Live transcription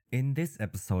In this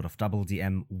episode of Double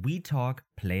DM, we talk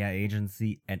player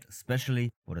agency and especially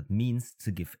what it means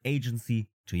to give agency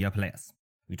to your players.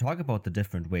 We talk about the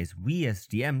different ways we as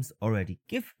DMs already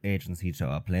give agency to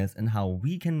our players and how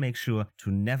we can make sure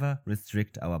to never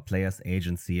restrict our players'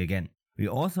 agency again. We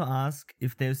also ask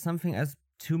if there's something as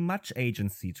too much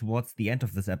agency towards the end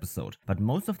of this episode, but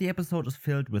most of the episode is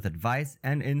filled with advice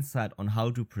and insight on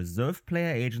how to preserve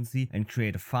player agency and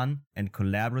create a fun and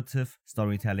collaborative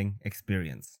storytelling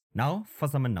experience. Now for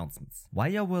some announcements. Why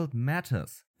Your World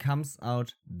Matters comes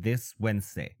out this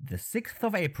Wednesday. The 6th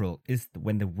of April is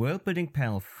when the world building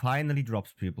panel finally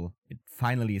drops, people. It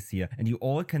finally is here and you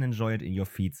all can enjoy it in your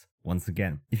feeds once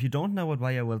again. If you don't know what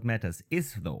Why Your World Matters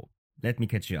is though, let me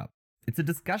catch you up. It's a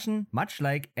discussion much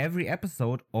like every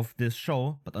episode of this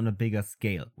show, but on a bigger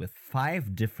scale, with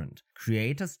 5 different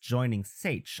creators joining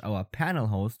Sage, our panel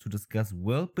host, to discuss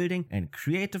world building and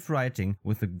creative writing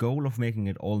with the goal of making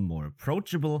it all more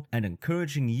approachable and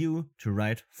encouraging you to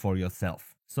write for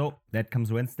yourself. So that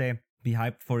comes Wednesday. Be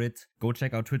hyped for it. Go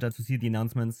check out Twitter to see the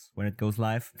announcements when it goes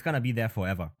live. It's gonna be there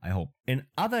forever, I hope. In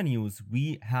other news,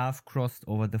 we have crossed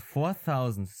over the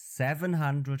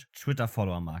 4,700 Twitter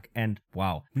follower mark. And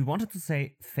wow, we wanted to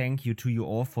say thank you to you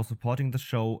all for supporting the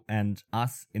show and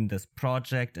us in this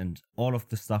project and all of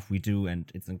the stuff we do.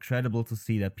 And it's incredible to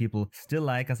see that people still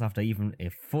like us after even a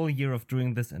full year of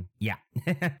doing this. And yeah,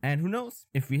 and who knows,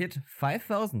 if we hit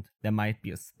 5,000, there might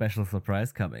be a special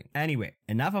surprise coming. Anyway,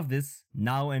 enough of this.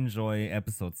 Now enjoy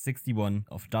episode 61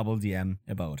 of Double DM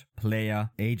about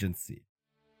player agency.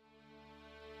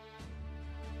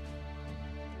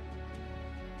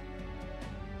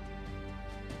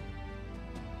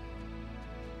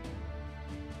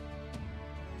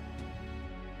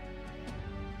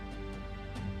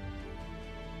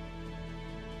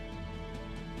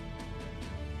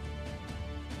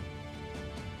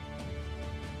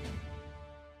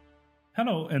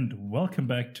 Hello and welcome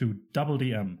back to Double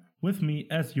DM. With me,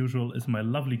 as usual, is my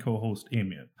lovely co-host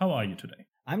Emil. How are you today?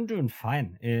 I'm doing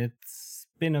fine. It's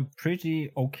been a pretty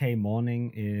okay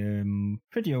morning,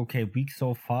 pretty okay week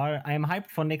so far. I am hyped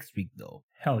for next week though.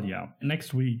 Hell yeah.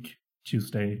 Next week,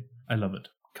 Tuesday. I love it.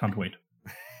 Can't wait.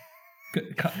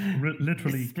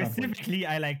 Literally. Specifically,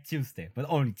 I like Tuesday, but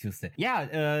only Tuesday.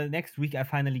 Yeah, next week I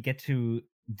finally get to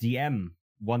DM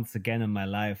once again in my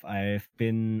life. I've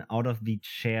been out of the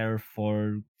chair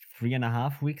for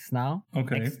 3.5 weeks now.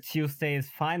 Okay. Next Tuesday is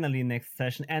finally next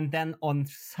session, and then on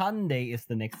Sunday is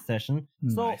the next session.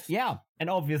 Nice. So yeah,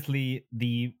 and obviously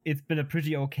it's been a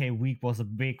pretty okay week was a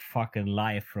big fucking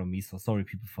lie from me. So sorry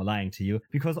people for lying to you,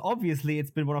 because obviously it's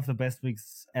been one of the best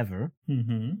weeks ever.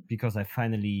 Because I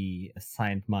finally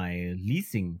signed my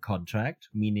leasing contract,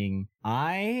 meaning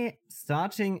I,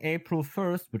 starting April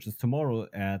 1st, which is tomorrow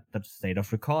at the state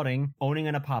of recording, owning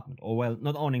an apartment. Or well,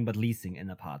 not owning, but leasing an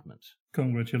apartment.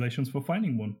 Congratulations for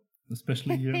finding one,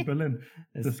 especially here in Berlin.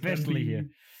 Especially here.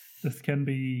 This can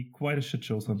be quite a shit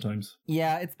show sometimes.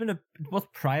 Yeah, it was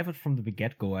private from the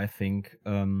get-go, I think.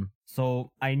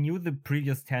 So I knew the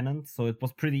previous tenant, so it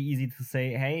was pretty easy to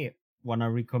say, hey,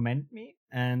 wanna recommend me?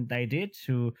 And I did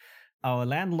to our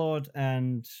landlord,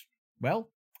 and well,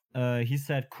 he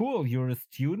said, cool, you're a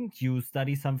student, you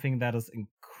study something that is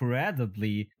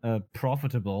incredibly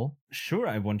profitable. Sure,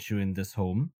 I want you in this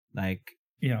home. Like,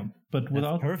 yeah, but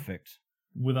perfect.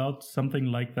 Without something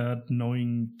like that,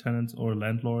 knowing tenants or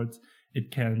landlords,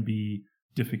 it can be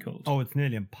difficult. Oh, it's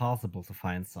nearly impossible to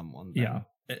find someone then. Yeah,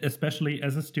 especially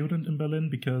as a student in Berlin,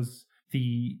 because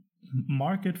the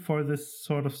market for this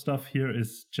sort of stuff here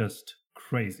is just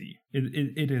crazy.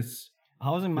 It is.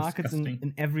 Housing markets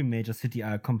in every major city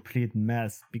are a complete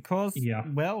mess because,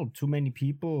 well, too many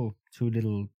people, too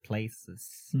little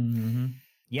places.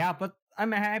 Yeah, but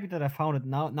I'm happy that I found it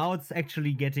now. Now it's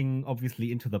actually getting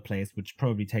obviously into the place, which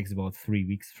probably takes about 3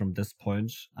 weeks from this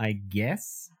point, I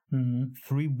guess.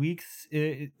 3 weeks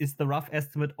is the rough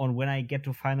estimate on when I get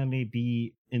to finally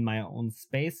be in my own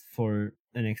space for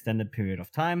an extended period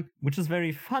of time, which is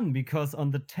very fun because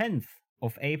on the 10th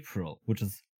of April, which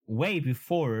is way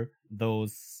before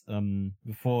those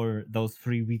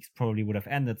 3 weeks probably would have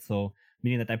ended, so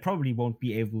meaning that I probably won't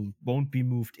be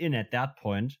moved in at that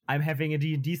point, I'm having a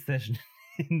D&D session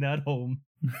in that home.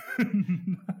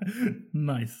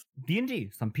 Nice.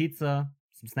 D&D, some pizza,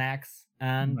 some snacks,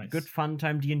 and good fun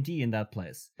time D&D in that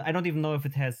place. I don't even know if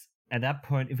it has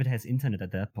internet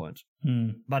at that point.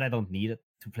 But I don't need it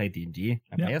to play D&D.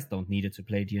 My players don't need it to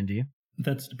play D&D.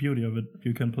 That's the beauty of it.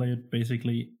 You can play it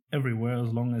basically everywhere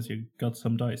as long as you got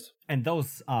some dice. And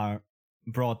those are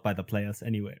brought by the players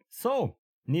anyway. So,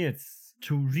 Niels,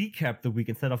 to recap the week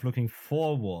instead of looking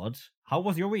forward, how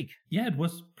was your week? Yeah, it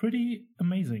was pretty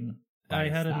amazing. I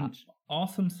had an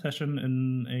awesome session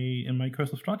in my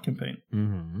Curse of Strahd campaign.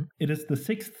 Mm-hmm. It is the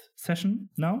 6th session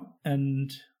now,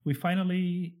 and we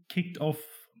finally kicked off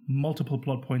multiple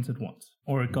plot points at once,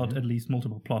 or got at least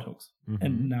multiple plot hooks. Mm-hmm.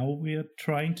 And now we're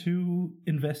trying to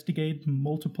investigate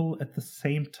multiple at the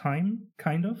same time,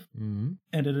 kind of. Mm-hmm.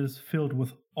 And it is filled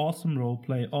with awesome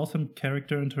roleplay, awesome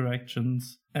character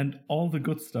interactions, and all the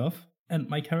good stuff. And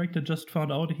my character just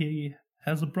found out he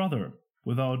has a brother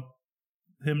without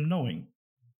him knowing.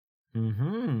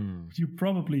 Mm-hmm. You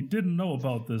probably didn't know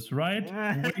about this, right?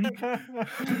 Wink.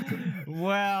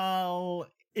 Well,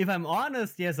 if I'm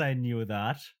honest, yes, I knew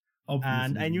that. Obviously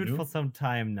And I knew it you. for some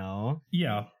time now.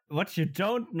 Yeah. What you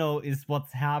don't know is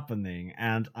what's happening,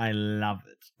 and I love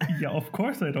it. Yeah, of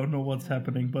course I don't know what's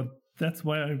happening, but that's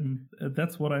what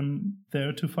I'm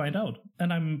there to find out.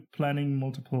 And I'm planning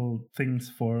multiple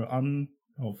things for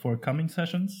coming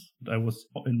sessions. I was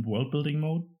in world building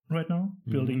mode right now,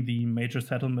 building the major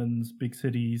settlements, big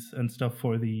cities, and stuff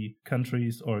for the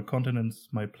countries or continents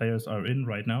my players are in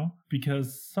right now.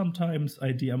 Because sometimes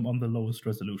I DM on the lowest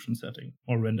resolution setting,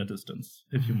 or render distance,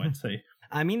 if you might say.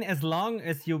 I mean, as long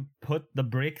as you put the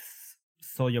bricks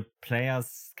so your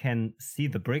players can see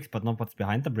the bricks, but not what's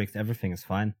behind the bricks, everything is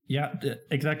fine. Yeah,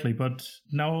 exactly. But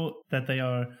now that they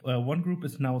are, one group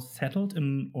is now settled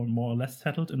in, or more or less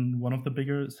settled in one of the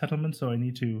bigger settlements. So I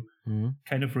need to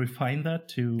kind of refine that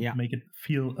to make it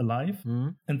feel alive.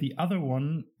 And the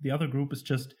other group is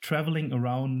just traveling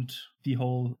around the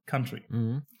whole country.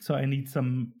 So I need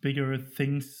some bigger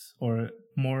things or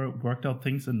more worked out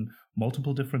things in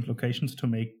multiple different locations to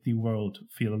make the world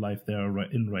feel alive they're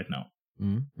right now.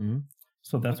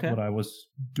 So that's what I was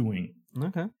doing.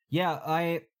 Okay.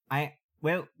 Yeah,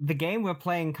 well, the game we're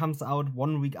playing comes out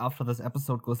 1 week after this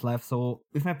episode goes live, so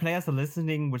if my players are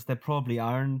listening, which they probably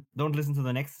aren't, don't listen to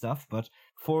the next stuff, but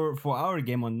for our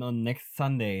game on next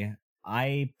Sunday,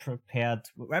 I prepared,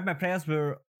 right, my players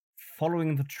were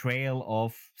following the trail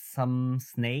of some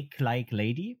snake-like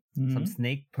lady, some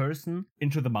snake person,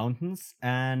 into the mountains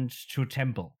and to a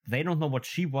temple. They don't know what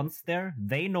she wants there.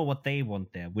 They know what they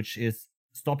want there, which is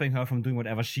stopping her from doing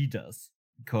whatever she does,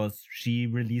 because she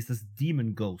releases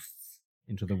demon ghosts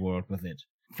into the world with it.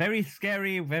 Very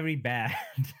scary, very bad.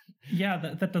 Yeah,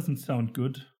 that doesn't sound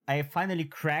good. I finally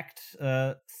cracked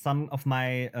some of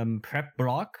my prep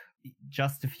block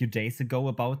just a few days ago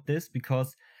about this,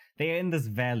 because they are in this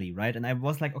valley, right? And I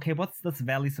was like, okay, what's this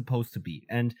valley supposed to be?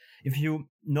 And if you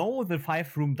know the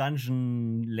 5-room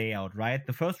dungeon layout, right?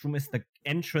 The first room is the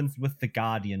entrance with the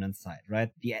guardian inside, right?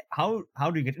 How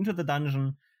do you get into the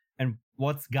dungeon and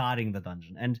what's guarding the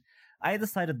dungeon? And I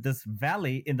decided this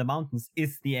valley in the mountains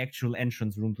is the actual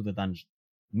entrance room to the dungeon,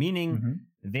 meaning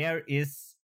there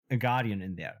is a guardian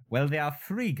in there. Well, there are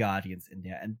 3 guardians in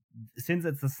there. And since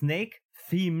it's a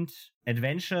snake-themed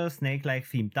adventure, snake-like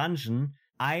themed dungeon,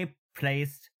 I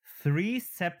placed 3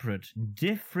 separate,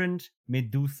 different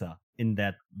Medusa in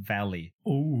that valley.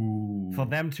 Ooh. For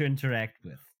them to interact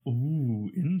with. Ooh,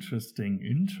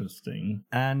 interesting.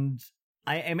 And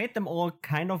I made them all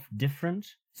kind of different.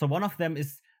 So one of them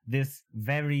is this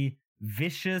very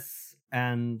vicious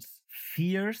and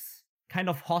fierce, kind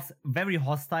of very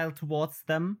hostile towards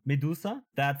them Medusa.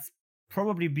 That's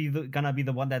probably gonna be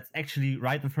the one that's actually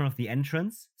right in front of the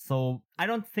entrance. So I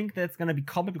don't think that's gonna be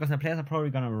common, because my players are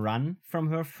probably gonna run from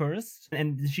her first.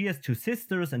 And she has 2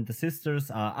 sisters, and the sisters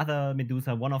are other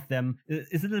Medusa. One of them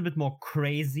is a little bit more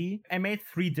crazy. I made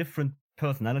 3 different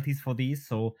personalities for these,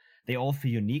 so they all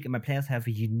feel unique, and my players have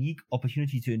a unique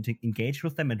opportunity to engage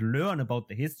with them and learn about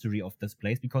the history of this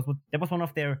place, because that was one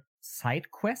of their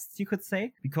side quests, you could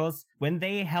say. Because when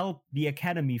they help the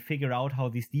academy figure out how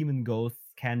these demon ghosts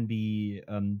can be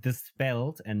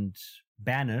dispelled and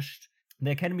banished, the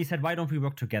academy said, why don't we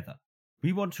work together?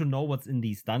 We want to know what's in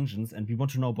these dungeons, and we want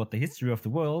to know about the history of the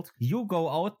world. You go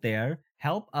out there,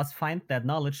 help us find that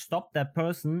knowledge, stop that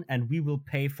person, and we will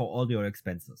pay for all your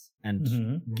expenses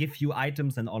and give you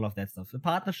items and all of that stuff. A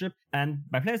partnership, and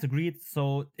my players agreed.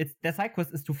 So their side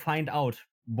quest is to find out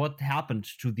what happened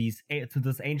to this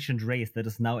ancient race that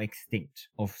is now extinct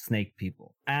of snake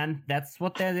people, and that's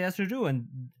what they're there to do. And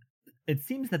it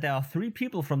seems that there are 3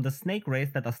 people from the snake race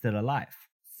that are still alive.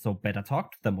 So better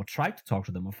talk to them, or try to talk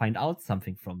to them, or find out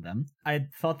something from them. I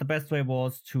thought the best way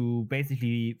was to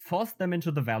basically force them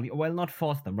into the valley. Well, not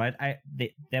force them, right?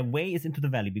 Their way is into the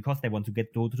valley because they want to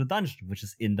go to the dungeon, which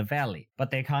is in the valley.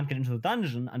 But they can't get into the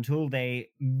dungeon until they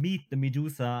meet the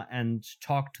Medusa and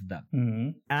talk to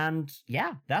them. And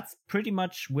yeah, that's pretty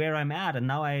much where I'm at. And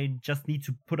now I just need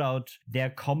to put out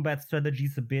their combat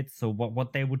strategies a bit. So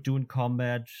what they would do in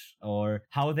combat, or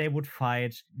how they would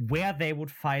fight, where they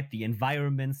would fight, the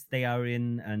environment they are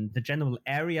in, and the general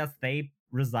areas they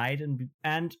reside in,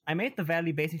 and I made the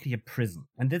valley basically a prison.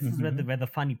 And this is where the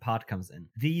funny part comes in.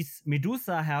 These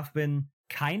Medusa have been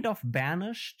kind of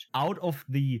banished out of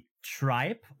the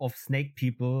tribe of snake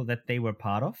people that they were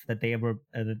part of, that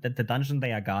the dungeon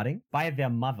they are guarding, by their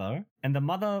mother. And the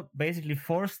mother basically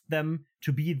forced them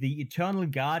to be the eternal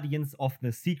guardians of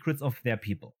the secrets of their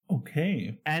people.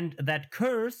 Okay. And that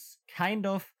curse kind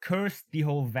of cursed the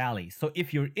whole valley. So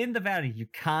if you're in the valley, you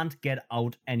can't get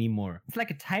out anymore. It's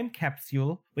like a time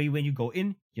capsule where when you go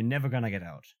in, you're never gonna get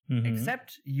out.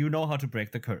 Except you know how to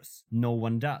break the curse. No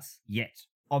one does yet.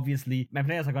 Obviously, my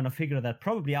players are going to figure that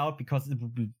probably out because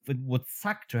it would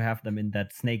suck to have them in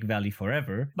that Snake Valley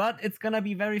forever. But it's going to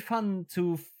be very fun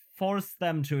to force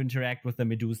them to interact with the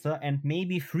Medusa and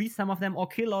maybe free some of them or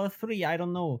kill all three. I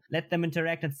don't know. Let them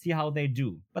interact and see how they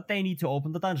do. But they need to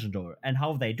open the dungeon door. And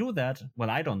how they do that,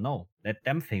 well, I don't know. Let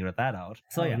them figure that out.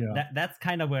 So that's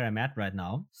kind of where I'm at right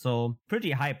now. So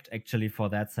pretty hyped actually for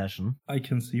that session. I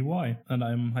can see why. And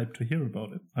I'm hyped to hear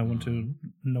about it. I want to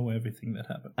know everything that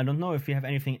happened. I don't know if we have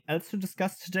anything else to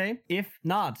discuss today. If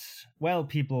not, well,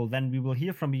 people, then we will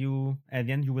hear from you. And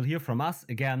then you will hear from us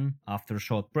again after a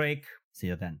short break. See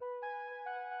you then.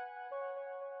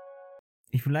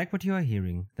 If you like what you are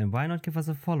hearing, then why not give us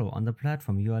a follow on the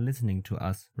platform you are listening to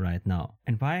us right now?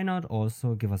 And why not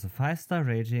also give us a 5-star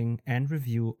rating and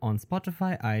review on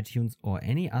Spotify, iTunes, or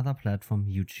any other platform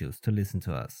you choose to listen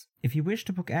to us? If you wish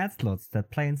to book ad slots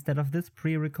that play instead of this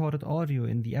pre-recorded audio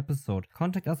in the episode,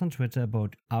 contact us on Twitter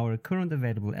about our current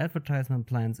available advertisement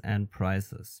plans and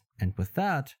prices. And with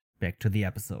that, back to the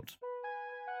episode.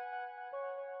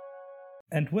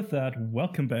 And with that,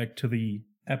 welcome back to the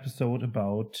episode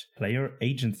about player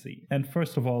agency. And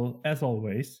first of all, as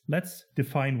always, let's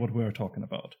define what we're talking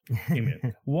about. Emil,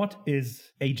 what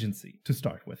is agency to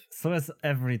start with? So as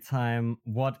every time,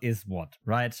 what is what,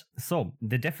 right? So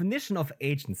the definition of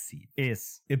agency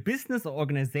is a business or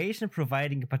organization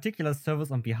providing a particular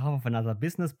service on behalf of another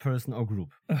business, person, or group.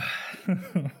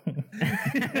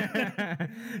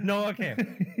 No, okay.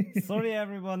 Sorry,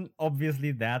 everyone.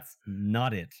 Obviously, that's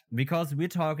not it. Because we're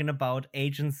talking about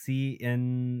agency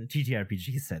in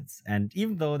TTRPG sense. And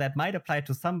even though that might apply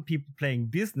to some people playing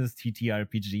business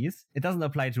TTRPGs, it doesn't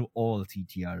apply to all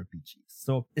TTRPGs.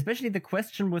 So especially the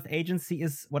question with agency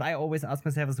is what I always ask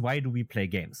myself is, why do we play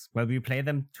games? Well, we play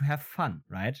them to have fun,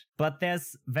 right? But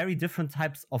there's very different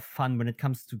types of fun when it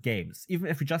comes to games. Even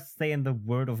if we just stay in the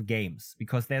world of games,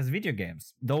 because there's video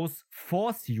games. Those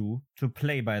force you to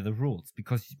play by the rules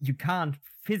because you can't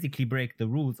physically break the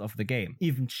rules of the game.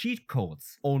 Even cheat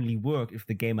codes only work if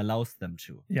the game allows them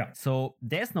to. Yeah. So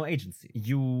there's no agency.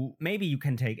 Maybe you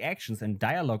can take actions and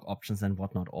dialogue options and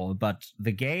whatnot all, but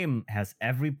the game has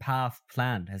every path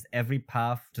planned, has every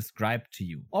path described to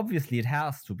you. Obviously it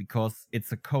has to because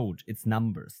it's a code, it's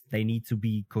numbers. They need to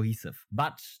be cohesive.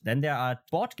 But then there are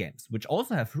board games, which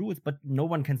also have rules, but no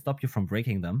one can stop you from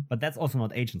breaking them. But that's also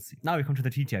not agency. Now we come to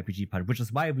the TTRPG part, which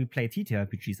is why we play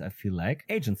TTRPGs, I feel like.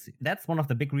 Agency. That's one of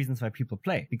the big reasons why people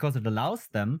play, because it allows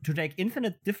them to take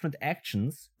infinite different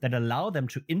actions that allow them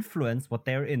to influence what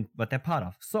they're part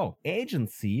of. So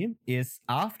agency is,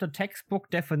 after textbook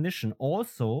definition,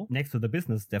 also next to the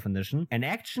business definition, an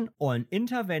action or an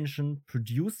intervention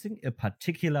producing a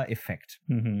particular effect.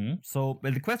 So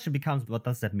the question becomes, what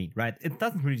does that mean, right? It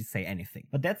doesn't really say anything,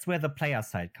 but that's where the player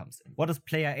side comes in. What is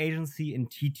player agency in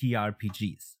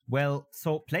TTRPGs? Well,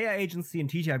 so player agency in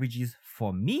TTRPGs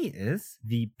for me is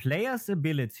the player's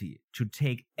ability to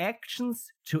take actions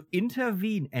to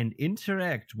intervene and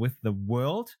interact with the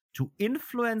world, to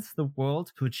influence the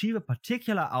world to achieve a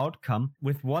particular outcome,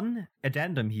 with one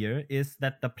addendum here is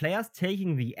that the players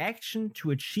taking the action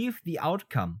to achieve the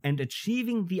outcome and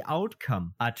achieving the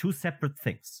outcome are two separate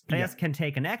things. Players can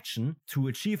take an action to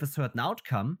achieve a certain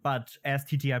outcome, but as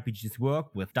TTRPGs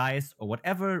work with dice or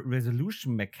whatever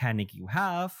resolution mechanic you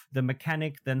have, the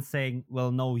mechanic then saying,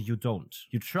 well, no, you don't.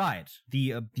 You tried.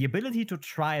 The ability to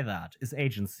try that is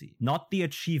agency, not the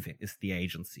achieving is the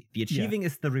agency. The achieving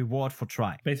is the reward for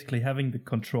trying. Basically having the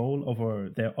control over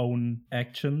their own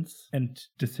actions and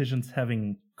decisions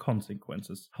having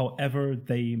consequences, however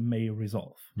they may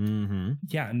resolve.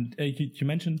 Yeah, and you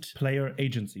mentioned player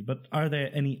agency, but are there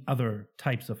any other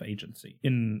types of agency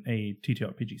in a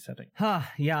TTRPG setting?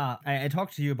 Yeah, I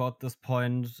talked to you about this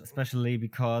point, especially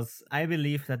because I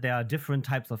believe that there are different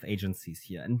types of agencies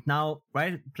here. And now,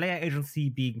 right, player agency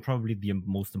being probably the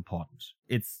most important.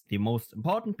 It's the most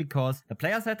important because the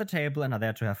players at the table and are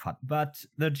there to have fun. But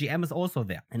the GM is also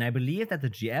there. And I believe that the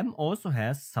GM also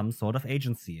has some sort of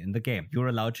agency in the game. You're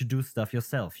allowed allowed to do stuff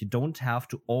yourself. You don't have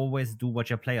to always do what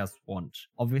your players want.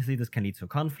 Obviously, this can lead to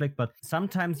conflict, but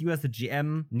sometimes you as a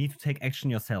GM need to take action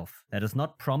yourself. That is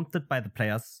not prompted by the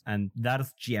players, and that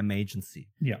is GM agency.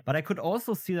 Yeah. But I could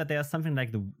also see that there's something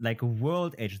like a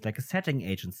world agency, like a setting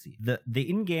agency. The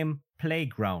in-game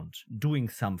playground doing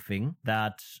something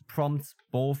that prompts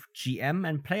both GM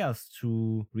and players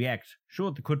to react.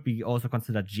 Sure, it could be also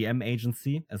considered GM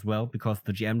agency as well, because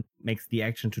the GM makes the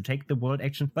action to take the world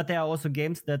action. But there are also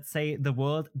games that say the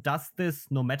world does this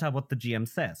no matter what the GM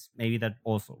says. Maybe that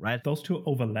also, right? Those two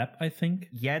overlap, I think.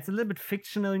 Yeah, it's a little bit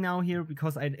fictional now here,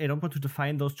 because I don't want to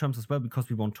define those terms as well, because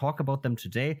we won't talk about them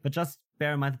today. But just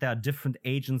bear in mind that there are different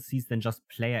agencies than just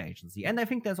player agency. And I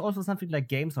think there's also something like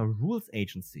games or rules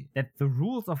agency. That the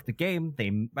rules of the game,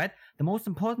 right? The most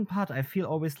important part, I feel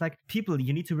always like, people,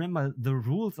 you need to remember the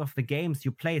rules of the games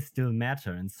you play still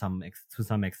matter to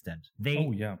some extent. They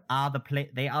are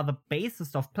the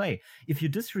basis of play. If you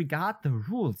disregard the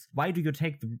rules, why do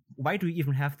you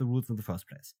even have the rules in the first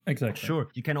place? Exactly. Sure,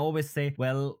 you can always say,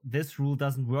 well, this rule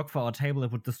doesn't work for our table,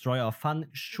 it would destroy our fun.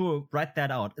 Sure, write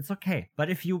that out. It's okay. But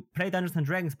if you play Dungeons and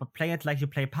Dragons, but play it like you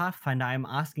play Pathfinder, I'm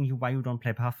asking you why you don't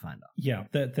play Pathfinder. Yeah,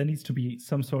 there needs to be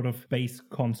some sort of base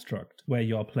construct where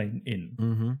you're playing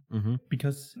in.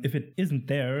 Because if it isn't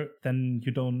there, then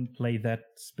you don't play that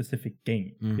specific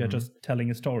game. You're just telling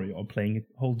a story or playing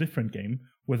a whole different game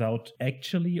without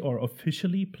actually or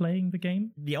officially playing the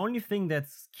game. The only thing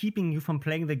that's keeping you from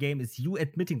playing the game is you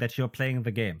admitting that you're playing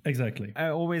the game. Exactly. I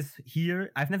always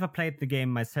hear, I've never played the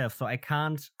game myself, so I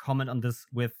can't comment on this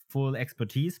with full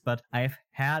expertise, but I've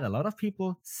had a lot of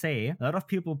people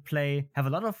have a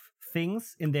lot of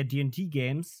things in their D&D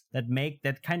games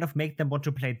that kind of make them want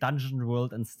to play Dungeon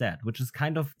World instead, which is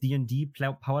kind of D&D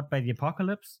powered by the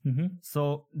apocalypse.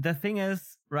 So the thing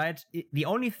is, right, the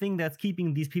only thing that's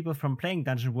keeping these people from playing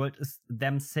Dungeon World is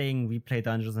them saying we play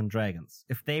Dungeons and Dragons.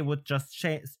 If they would just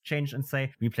change and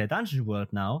say we play Dungeon World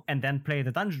now, and then play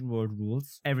the Dungeon World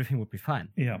rules, everything would be fine.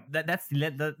 Yeah. That's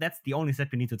the only step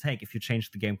you need to take if you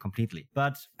change the game completely.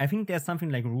 But I think there's something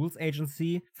like rules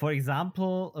agency. For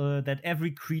example, that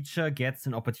every creature gets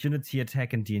an opportunity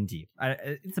attack in D&D.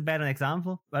 It's a bad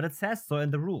example, but it says so in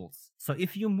the rules. So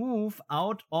if you move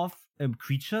out of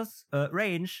creature's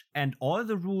range, and all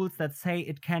the rules that say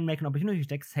it can make an opportunity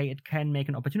attack say it can make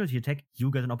an opportunity attack,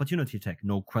 you get an opportunity attack.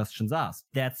 No questions asked.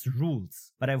 That's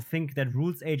rules. But I think that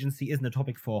rules agency isn't a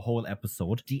topic for a whole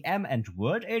episode. DM and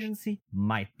word agency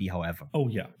might be, however. Oh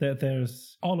yeah,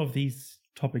 there's all of these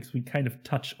topics we kind of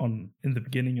touch on in the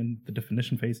beginning in the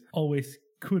definition phase always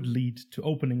could lead to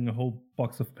opening a whole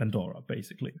box of Pandora,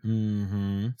 basically.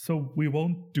 So we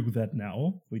won't do that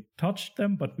now. We touched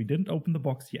them, but we didn't open the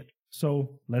box yet.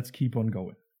 So let's keep on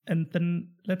going. And then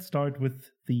let's start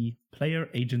with the player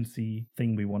agency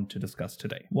thing we want to discuss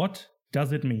today. What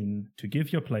does it mean to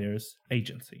give your players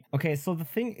agency? Okay, so the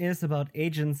thing is about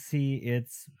agency, it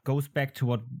goes back to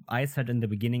what I said in the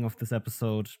beginning of this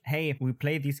episode. Hey, we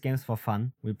play these games for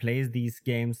fun. We play these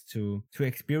games to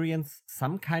experience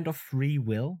some kind of free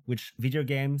will, which video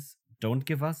games don't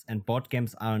give us, and board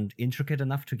games aren't intricate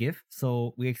enough to give.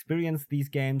 So we experience these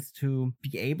games to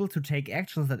be able to take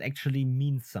actions that actually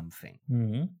mean something,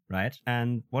 right?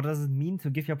 And what does it mean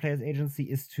to give your players agency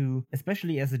is to,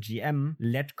 especially as a GM,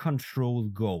 let control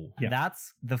go. Yeah.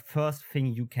 That's the first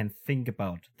thing you can think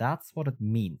about. That's what it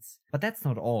means. But that's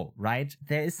not all, right?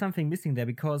 There is something missing there,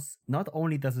 because not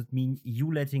only does it mean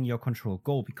you letting your control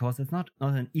go, because it's not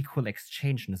an equal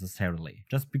exchange necessarily.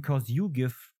 Just because you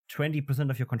give 20%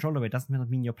 of your control away doesn't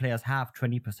mean your players have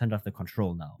 20% of the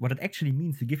control now. What it actually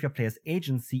means to give your players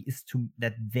agency is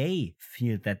that they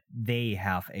feel that they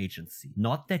have agency.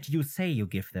 Not that you say you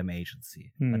give them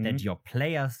agency, but that your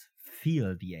players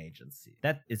feel the agency.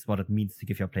 That is what it means to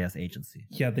give your players agency.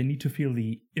 Yeah, they need to feel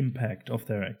the impact of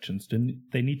their actions.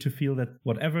 They need to feel that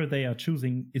whatever they are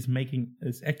choosing is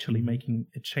actually making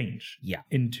a change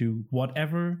into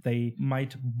whatever they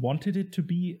might wanted it to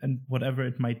be and whatever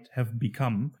it might have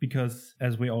become. Because,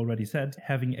 as we already said,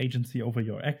 having agency over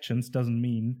your actions doesn't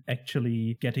mean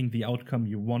actually getting the outcome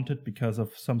you wanted because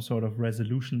of some sort of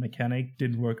resolution mechanic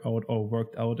didn't work out or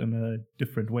worked out in a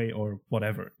different way or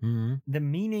whatever. The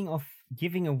meaning of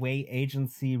giving away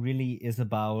agency really is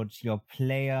about your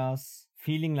players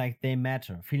feeling like they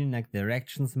matter, feeling like their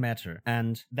actions matter.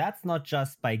 And that's not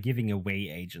just by giving away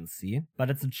agency, but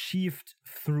it's achieved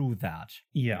through that.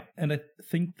 Yeah. And I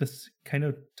think this kind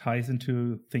of ties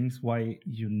into things why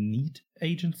you need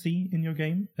agency in your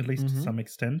game, at least to some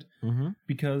extent,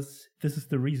 because this is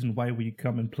the reason why we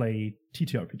come and play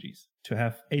TTRPGs, to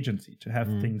have agency, to have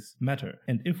things matter.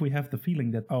 And if we have the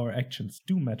feeling that our actions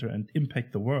do matter and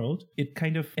impact the world, it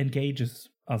kind of engages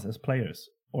us as players,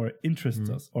 or interests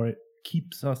us, or it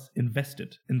keeps us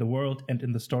invested in the world and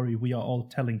in the story we are all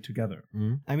telling together.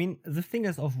 I mean, the thing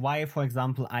is of why, for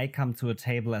example, I come to a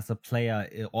table as a player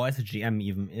or as a GM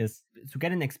even is to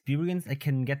get an experience I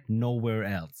can get nowhere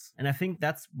else. And I think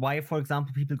that's why, for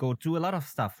example, people go do a lot of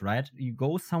stuff, right? You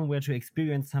go somewhere to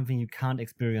experience something you can't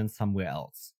experience somewhere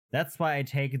else. That's why I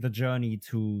take the journey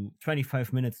to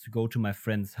 25 minutes to go to my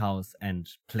friend's house and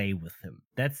play with him.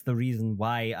 That's the reason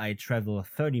why I travel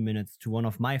 30 minutes to one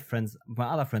of my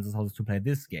other friends' houses to play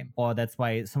this game. Or that's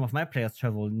why some of my players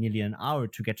travel nearly an hour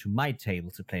to get to my table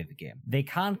to play the game. They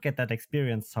can't get that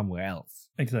experience somewhere else.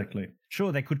 Exactly.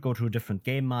 Sure, they could go to a different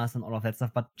game master and all of that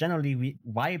stuff, but generally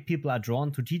why people are drawn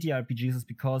to TTRPGs is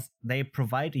because they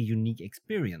provide a unique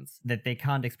experience that they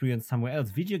can't experience somewhere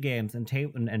else. Video games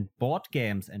and board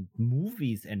games and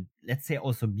movies and let's say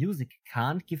also music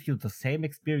can't give you the same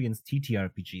experience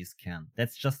TTRPGs can.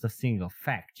 That's just a single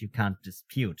fact you can't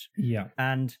dispute. Yeah.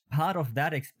 And part of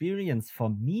that experience for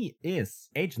me is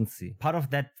agency. Part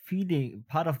of that feeling,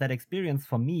 part of that experience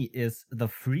for me is the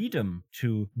freedom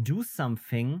to do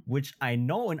something which I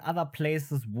know in other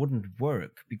places wouldn't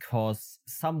work because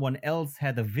someone else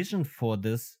had a vision for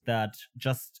this that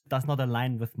just does not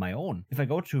align with my own. If I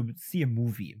go to see a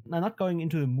movie, I'm not going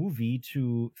into the movie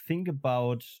to think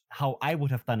about how I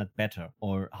would have done it better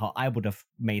or how I would have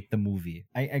made the movie.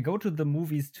 I go to the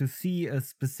movies to see a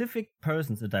specific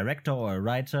person's, a director or a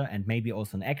writer and maybe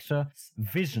also an actor's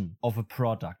vision of a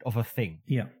product, of a thing.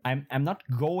 Yeah. I'm not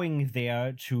going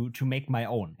there to make my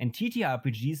own. And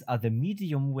TTRPGs are the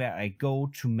medium where I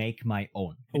go to make my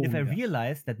own. And if I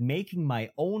realize that making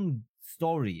my own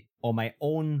story or my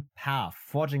own path,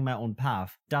 forging my own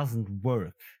path doesn't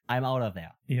work, I'm out of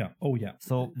there. Yeah. Oh, yeah.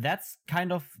 So that's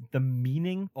kind of the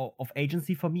meaning of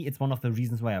agency for me. It's one of the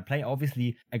reasons why I play.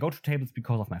 Obviously, I go to tables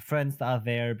because of my friends that are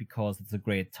there, because it's a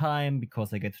great time,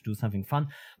 because I get to do something fun.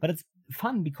 But it's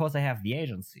fun because I have the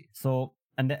agency. So,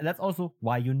 and that's also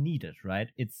why you need it, right?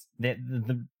 It's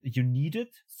you need it.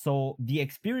 So the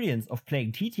experience of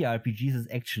playing TTRPGs is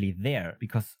actually there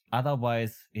because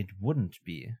otherwise it wouldn't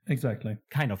be. Exactly.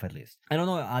 Kind of, at least. I don't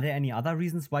know. Are there any other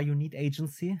reasons why you need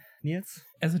agency, Niels?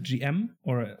 As a GM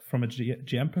or from a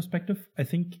GM perspective, I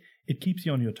think it keeps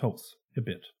you on your toes a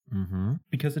bit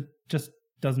because it just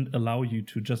doesn't allow you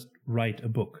to just write a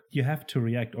book. You have to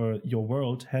react, or your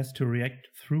world has to react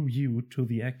through you to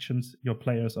the actions your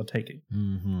players are taking.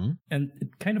 And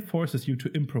it kind of forces you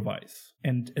to improvise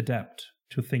and adapt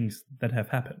to things that have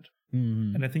happened.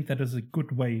 And I think that is a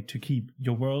good way to keep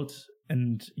your world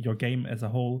and your game as a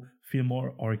whole feel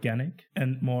more organic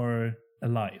and more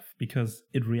alive because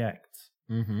it reacts.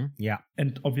 Yeah.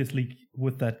 And obviously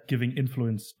with that giving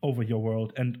influence over your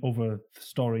world and over the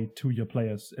story to your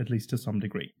players, at least to some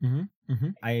degree.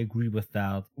 I agree with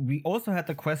that. We also had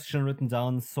the question written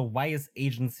down, so why is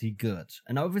agency good?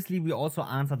 And obviously we also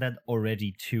answered that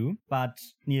already too. But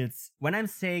Niels, when I'm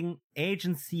saying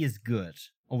agency is good,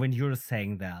 or when you're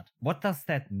saying that, what does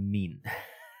that mean?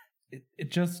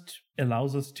 It just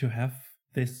allows us to have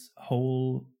this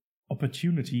whole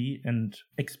opportunity and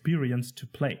experience to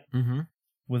play.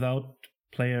 Without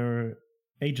player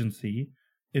agency,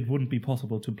 it wouldn't be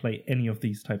possible to play any of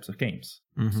these types of games.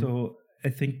 So I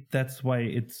think that's why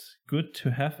it's good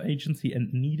to have agency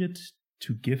and needed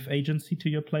to give agency to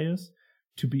your players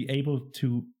to be able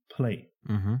to play.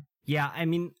 Yeah, I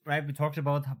mean, right, we talked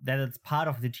about that it's part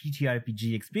of the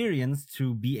TTRPG experience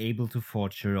to be able to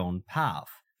forge your own path,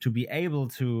 to be able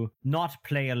to not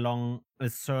play along a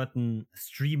certain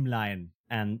streamline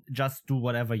and just do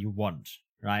whatever you want.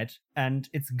 Right. And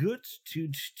it's good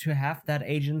to have that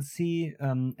agency.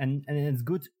 And it's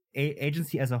good.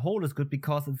 Agency as a whole is good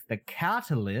because it's the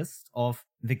catalyst of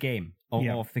the game or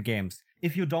of the games.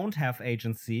 If you don't have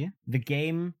agency, the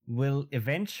game will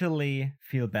eventually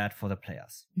feel bad for the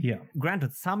players. Yeah.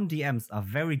 Granted, some DMs are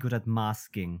very good at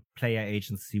masking player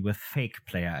agency with fake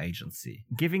player agency,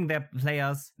 giving their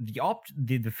players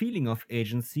the feeling of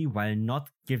agency while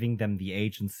not giving them the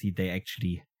agency they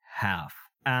actually have.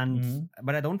 And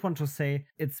but I don't want to say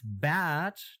it's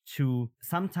bad to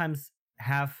sometimes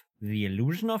have the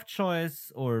illusion of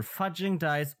choice or fudging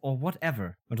dice or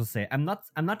whatever. What to say? I'm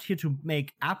not here to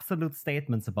make absolute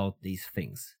statements about these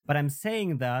things, but I'm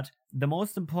saying that the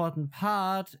most important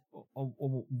part,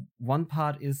 or one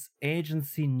part, is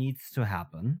agency needs to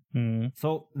happen.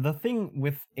 So the thing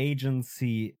with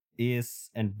agency is,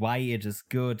 and why it is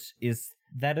good, is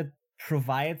that it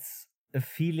provides a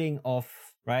feeling of,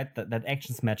 right, that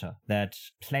actions matter, that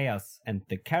players and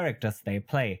the characters they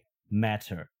play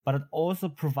matter. But it also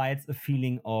provides a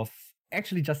feeling of,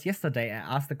 actually just yesterday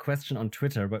I asked a question on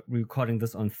Twitter, but we're recording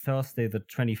this on Thursday the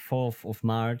 24th of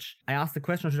March. I asked the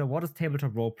question on Twitter, what is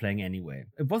tabletop role-playing anyway?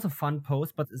 It was a fun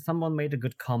post, but someone made a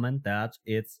good comment that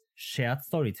it's shared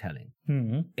storytelling.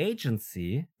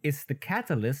 Agency is the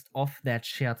catalyst of that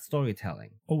shared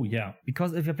storytelling. Oh, yeah.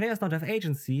 Because if your players don't have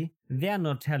agency, they're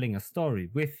not telling a story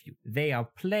with you. They are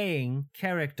playing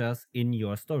characters in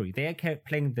your story. They are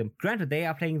playing them. Granted, they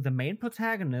are playing the main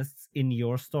protagonists in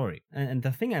your story. And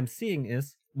the thing I'm seeing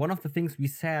is, one of the things we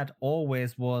said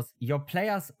always was, your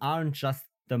players aren't just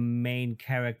the main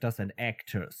characters and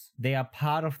actors. They are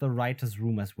part of the writer's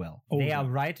room as well. They are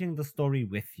writing the story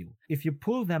with you. If you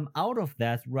pull them out of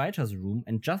that writer's room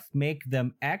and just make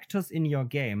them actors in your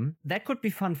game, that could be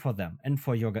fun for them and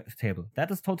for your table. That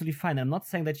is totally fine. I'm not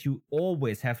saying that you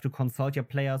always have to consult your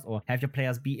players or have your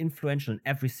players be influential in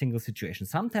every single situation.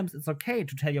 Sometimes it's okay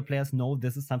to tell your players, no,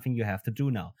 this is something you have to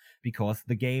do now because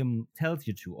the game tells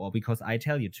you to, or because I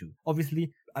tell you to.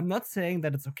 Obviously, I'm not saying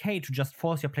that it's okay to just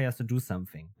force your players to do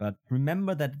something, but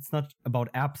remember that it's not about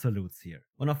absolutes here.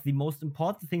 One of the most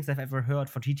important things I've ever heard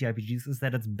for TTRPGs is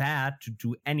that it's bad to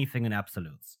do anything in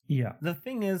absolutes. Yeah. The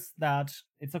thing is that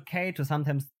it's okay to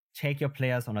sometimes take your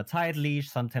players on a tight leash,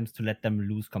 sometimes to let them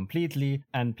loose completely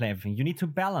and play everything. You need to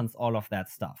balance all of that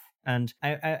stuff. And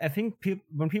I think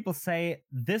when people say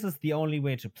this is the only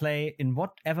way to play, in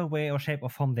whatever way or shape or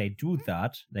form they do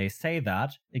that, they say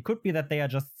that, it could be that they are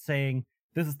just saying,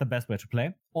 this is the best way to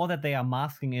play, or that they are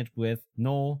masking it with,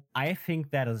 no, I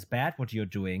think that is bad what you're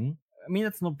doing. I mean,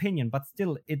 it's an opinion, but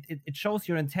still, it shows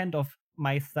your intent of,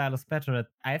 my style is better.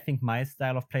 I think my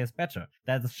style of play is better.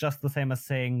 That is just the same as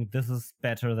saying this is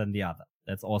better than the other.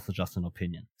 That's also just an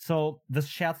opinion. So this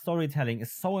shared storytelling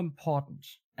is so important.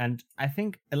 And I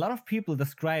think a lot of people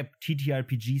describe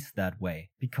TTRPGs that way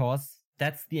because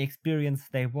that's the experience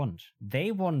they want.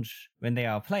 They want, when they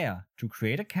are a player, to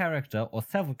create a character, or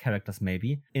several characters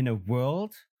maybe, in a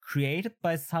world created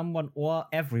by someone or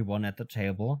everyone at the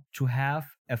table, to have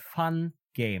a fun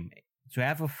game, to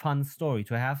have a fun story,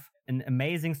 to have an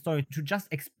amazing story, to just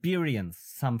experience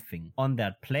something on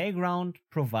that playground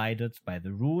provided by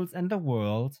the rules and the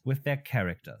world with their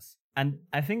characters. And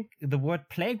I think the word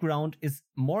playground is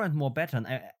more and more better, and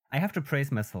I have to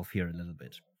praise myself here a little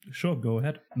bit. Sure, go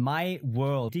ahead. My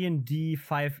world, D&D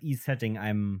 5e setting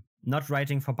I'm not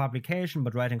writing for publication,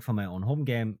 but writing for my own home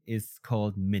game, is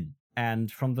called Min.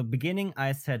 And from the beginning,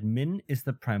 I said Min is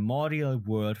the primordial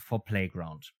word for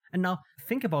playground. And now,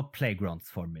 think about playgrounds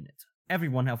for a minute. Every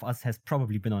one of us has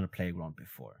probably been on a playground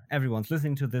before. Everyone's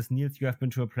listening to this. Niels, you have been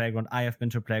to a playground. I have been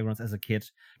to playgrounds as a kid.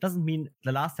 Doesn't mean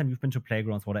the last time you've been to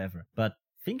playgrounds, whatever. But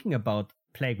thinking about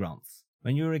playgrounds.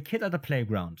 When you're a kid at a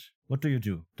playground, what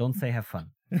do? Don't say have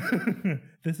fun.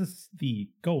 This is the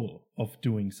goal of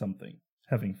doing something,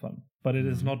 having fun. But it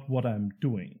is not what I'm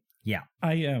doing. Yeah.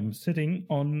 I am sitting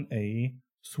on a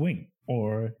swing,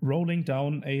 or rolling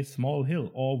down a small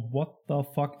hill, or what the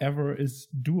fuck ever is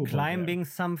doable. Climbing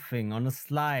something on a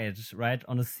slide, right?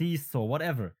 On a seesaw,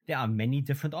 whatever. There are many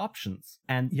different options.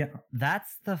 And yeah,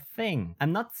 that's the thing.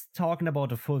 I'm not talking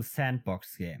about a full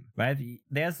sandbox game, right?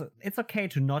 It's okay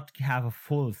to not have a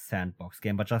full sandbox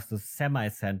game, but just a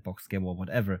semi-sandbox game or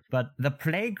whatever. But the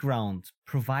playground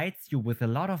provides you with a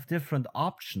lot of different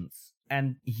options.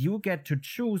 And you get to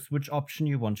choose which option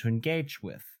you want to engage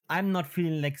with. I'm not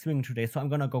feeling like swinging today, so I'm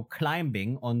gonna go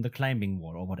climbing on the climbing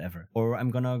wall or whatever. Or I'm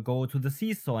gonna go to the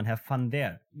seesaw and have fun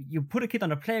there. You put a kid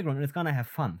on a playground and it's gonna have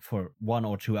fun for 1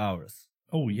 or 2 hours.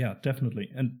 Oh yeah,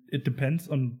 definitely. And it depends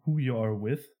on who you are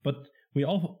with, but we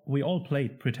all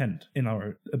played Pretend in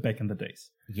our back in the days.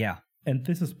 Yeah. And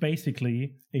this is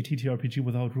basically a TTRPG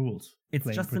without rules. It's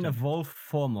just Pretend. An evolved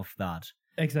form of that.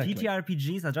 Exactly.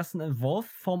 TTRPGs are just an evolved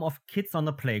form of kids on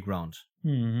the playground.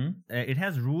 It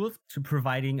has rules to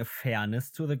providing a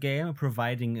fairness to the game,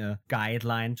 providing a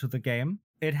guideline to the game.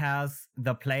 It has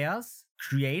the players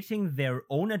creating their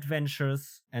own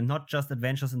adventures, and not just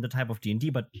adventures in the type of D&D,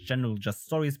 but general just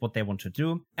stories, what they want to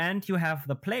do. And you have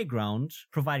the playground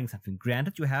providing something.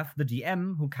 Granted, you have the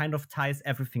DM who kind of ties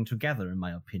everything together, in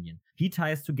my opinion. He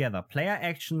ties together player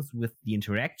actions with the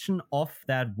interaction of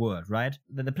that world, right?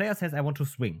 The player says, I want to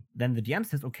swing. Then the DM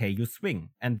says, okay, you swing.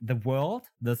 And the world,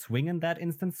 the swing in that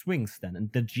instance, swings then.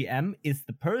 And the GM is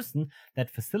the person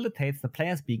that facilitates the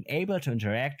players being able to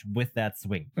interact with that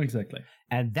swing. Exactly.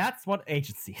 And that's what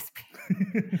agency is.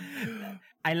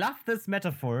 I love this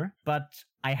metaphor, but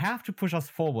I have to push us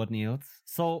forward, Niels.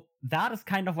 So that is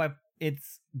kind of why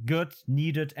it's good,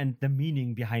 needed, and the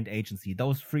meaning behind agency.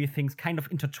 Those three things kind of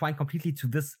intertwine completely to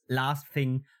this last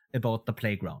thing about the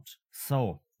playground.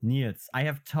 So, Niels, I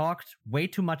have talked way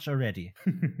too much already.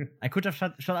 I could have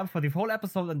shut up for the whole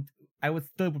episode and I would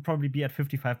still probably be at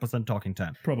 55% talking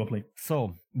time. Probably.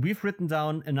 So, we've written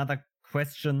down another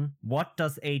question. What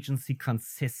does agency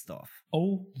consist of?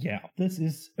 Oh, yeah. This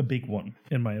is a big one,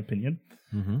 in my opinion.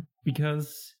 Mm-hmm.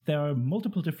 Because there are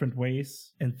multiple different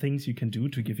ways and things you can do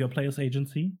to give your players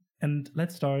agency. And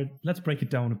let's break it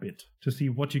down a bit to see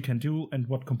what you can do and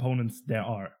what components there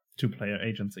are to player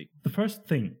agency. The first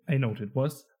thing I noted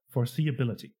was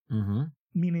foreseeability,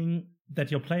 meaning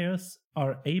that your players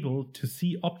are able to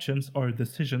see options or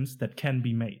decisions that can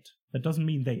be made. That doesn't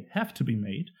mean they have to be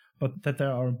made, but that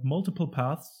there are multiple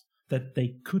paths that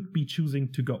they could be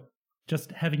choosing to go.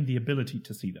 Just having the ability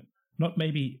to see them. Not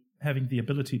maybe having the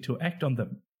ability to act on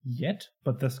them yet,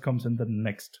 but this comes in the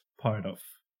next part of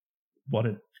what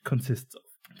it consists of.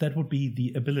 That would be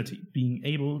the ability, being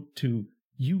able to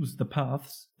use the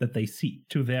paths that they see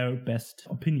to their best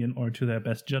opinion or to their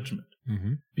best judgment.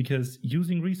 Because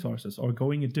using resources or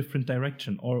going a different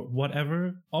direction or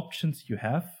whatever options you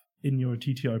have in your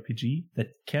TTRPG that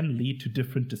can lead to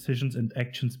different decisions and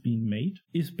actions being made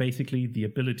is basically the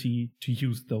ability to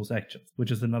use those actions,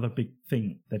 which is another big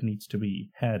thing that needs to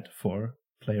be had for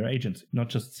player agency. Not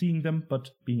just seeing them, but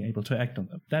being able to act on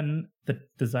them. Then the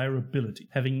desirability,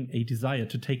 having a desire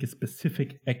to take a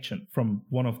specific action from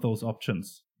one of those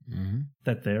options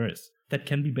that there is. That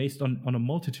can be based on a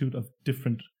multitude of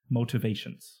different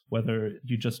motivations, whether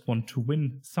you just want to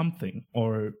win something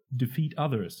or defeat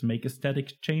others, make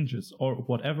aesthetic changes, or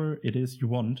whatever it is you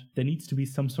want. There needs to be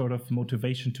some sort of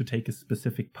motivation to take a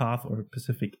specific path or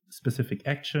specific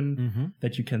action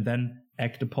that you can then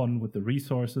act upon with the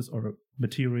resources or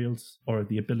materials or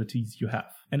the abilities you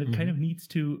have. And it kind of needs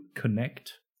to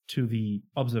connect to the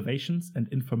observations and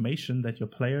information that your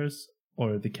players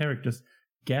or the characters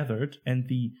gathered and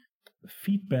the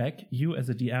feedback you as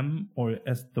a DM or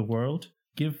as the world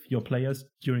give your players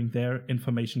during their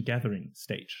information gathering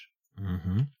stage.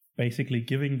 Basically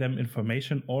giving them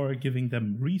information or giving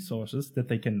them resources that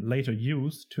they can later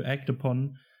use to act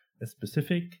upon a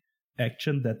specific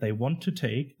action that they want to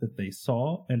take, that they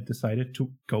saw and decided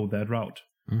to go that route.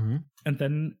 And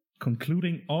then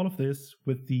concluding all of this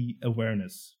with the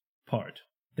awareness part.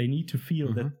 They need to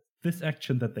feel that this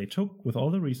action that they took with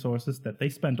all the resources that they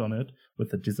spent on it,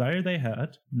 with the desire they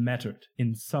had, mattered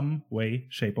in some way,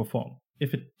 shape, or form.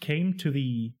 If it came to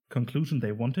the conclusion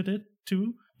they wanted it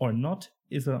to or not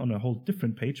is on a whole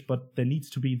different page, but there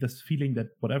needs to be this feeling that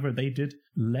whatever they did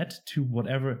led to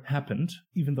whatever happened,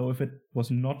 even though if it was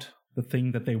not the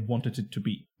thing that they wanted it to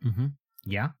be.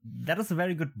 Yeah, that is a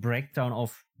very good breakdown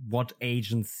of what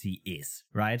agency is,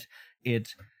 right? It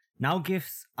now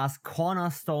gives us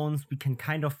cornerstones we can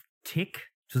kind of tick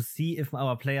to see if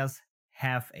our players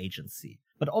have agency.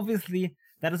 But obviously,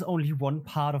 that is only one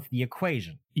part of the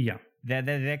equation. Yeah.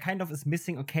 There kind of is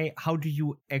missing, okay, how do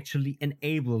you actually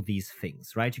enable these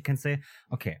things, right? You can say,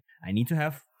 okay, I need to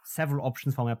have several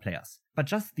options for my players. But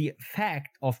just the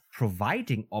fact of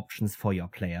providing options for your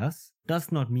players does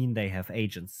not mean they have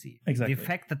agency. Exactly. The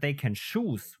fact that they can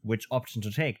choose which option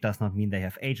to take does not mean they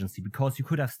have agency, because you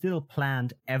could have still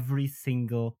planned every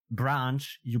single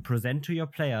branch you present to your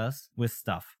players with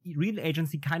stuff. Real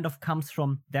agency kind of comes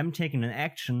from them taking an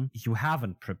action you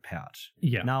haven't prepared.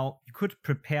 Yeah. Now, you could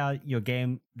prepare your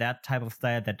game that type of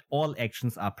style that all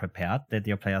actions are prepared, that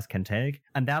your players can take.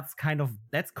 And that's kind of,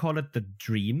 let's call it the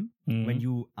dream, when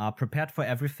you are prepared for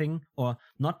everything, or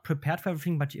not prepared for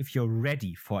everything, but if you're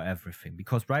ready for everything.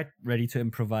 Because, right, ready to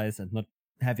improvise and not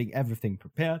having everything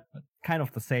prepared, but kind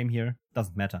of the same here,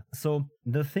 doesn't matter. So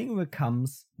the thing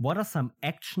becomes, what are some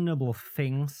actionable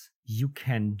things you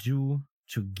can do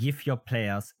to give your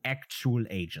players actual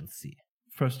agency?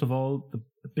 First of all, the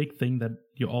big thing that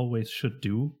you always should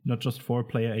do, not just for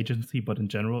player agency, but in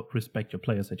general, respect your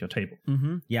players at your table.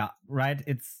 Yeah, right.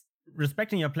 It's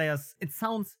respecting your players. It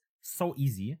sounds so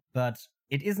easy, but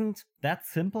it isn't that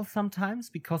simple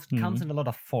sometimes, because it comes in a lot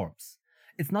of forms.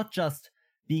 it's not just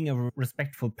being a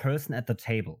respectful person at the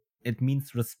table. It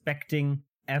means respecting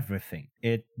everything.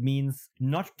 It means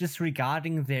not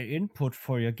disregarding their input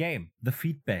for your game. The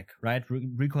feedback, right?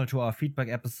 Recall to our feedback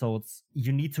episodes.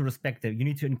 You need to respect them. You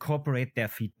need to incorporate their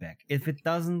feedback. If it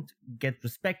doesn't get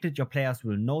respected, your players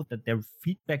will know that their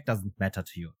feedback doesn't matter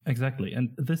to you. Exactly.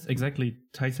 And this exactly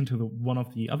ties into one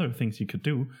of the other things you could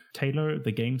do. Tailor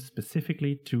the game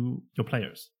specifically to your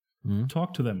players.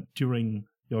 Talk to them during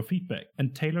your feedback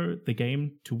and tailor the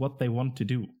game to what they want to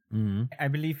do. I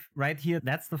believe right here,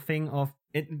 that's the thing of,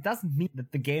 it doesn't mean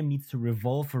that the game needs to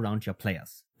revolve around your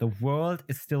players. The world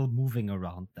is still moving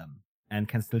around them and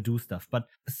can still do stuff. But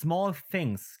small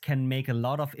things can make a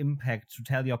lot of impact to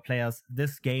tell your players,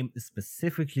 this game is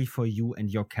specifically for you and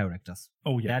your characters.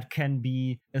 Oh, yeah. That can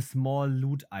be a small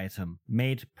loot item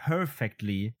made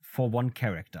perfectly for one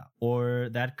character. Or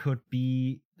that could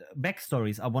be...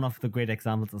 Backstories are one of the great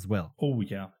examples as well. Oh,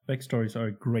 yeah. Backstories are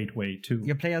a great way too.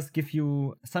 Your players give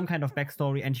you some kind of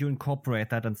backstory and you incorporate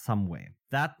that in some way.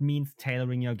 That means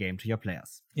tailoring your game to your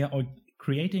players. Yeah, or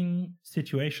creating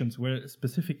situations where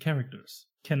specific characters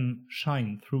can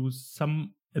shine through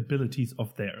some abilities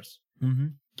of theirs.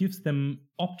 Gives them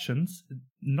options,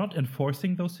 not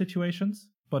enforcing those situations,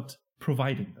 but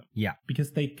providing them. Yeah.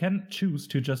 Because they can choose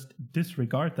to just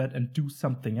disregard that and do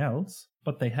something else,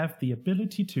 but they have the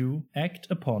ability to act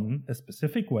upon a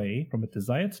specific way from a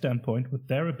desired standpoint with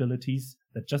their abilities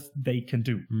that just they can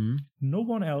do. No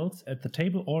one else at the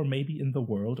table or maybe in the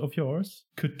world of yours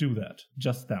could do that,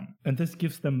 just them. And this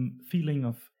gives them feeling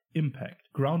of impact,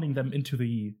 grounding them into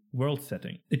the world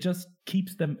setting. It just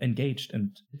keeps them engaged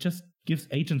and it just gives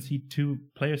agency to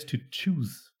players to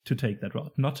choose to take that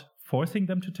route, not forcing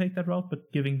them to take that route,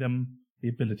 but giving them the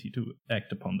ability to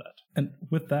act upon that. And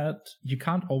with that, you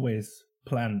can't always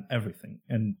plan everything,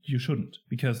 and you shouldn't,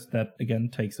 because that again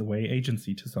takes away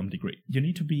agency to some degree. You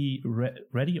need to be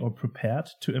ready or prepared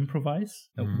to improvise.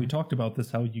 We talked about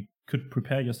this, how you could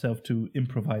prepare yourself to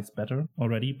improvise better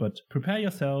already, but prepare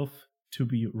yourself to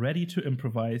be ready to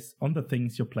improvise on the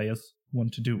things your players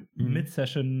want to do.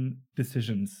 Mid-session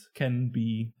decisions can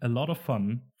be a lot of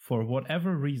fun for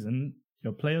whatever reason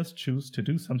your players choose to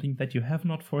do something that you have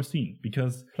not foreseen,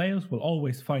 because players will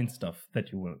always find stuff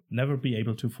that you will never be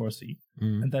able to foresee.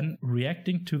 And then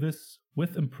reacting to this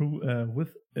with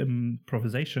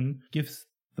improvisation gives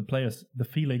the players the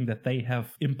feeling that they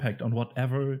have impact on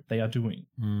whatever they are doing.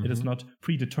 It is not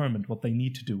predetermined what they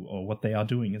need to do or what they are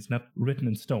doing. It's not written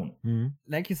in stone.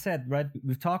 Like you said, right,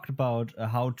 we've talked about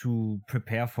how to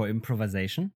prepare for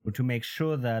improvisation, or to make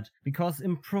sure that, because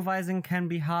improvising can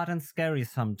be hard and scary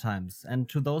sometimes, and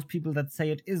to those people that say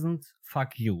it isn't,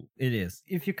 fuck you, it is.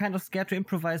 If you're kind of scared to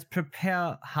improvise,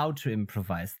 prepare how to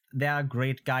improvise. There are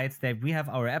great guides there. We have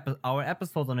our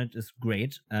episode on it is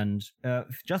great, and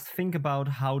just think about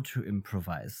how to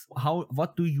improvise.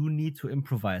 What do you need to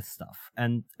improvise stuff?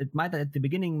 And it might at the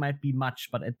beginning might be much,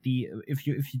 but if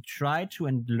you try to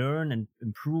and learn and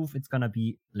improve, it's gonna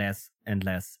be less and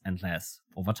less and less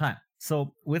over time.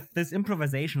 So with this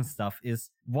improvisation stuff is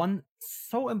one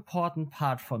so important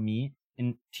part for me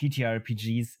in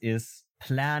TTRPGs is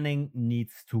planning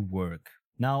needs to work.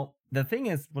 Now, the thing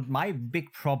is, what my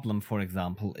big problem, for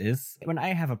example, is when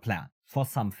I have a plan for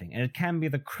something, and it can be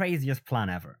the craziest plan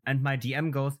ever, and my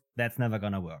DM goes, that's never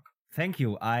gonna work. Thank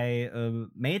you, I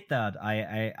made that,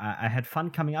 I had fun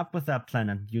coming up with that plan,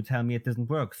 and you tell me it didn't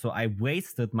work, so I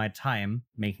wasted my time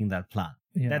making that plan.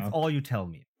 Yeah. That's all you tell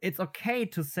me. It's okay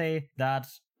to say that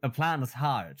a plan is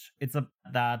hard. It's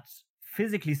that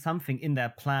physically something in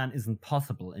that plan isn't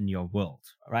possible in your world,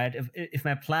 right? If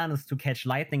my plan is to catch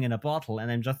lightning in a bottle and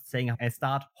I'm just saying I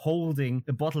start holding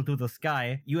a bottle to the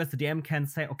sky, you as the DM can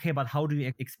say, okay, but how do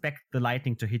you expect the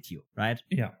lightning to hit you, right?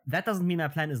 Yeah. That doesn't mean my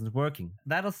plan isn't working.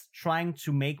 That is trying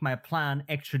to make my plan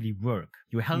actually work.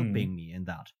 You're helping me in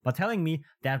that. But telling me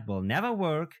that will never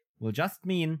work will just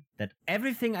mean that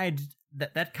everything I did,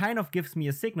 that kind of gives me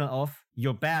a signal of,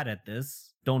 you're bad at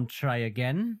this, don't try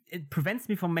again. It prevents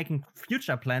me from making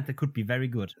future plans that could be very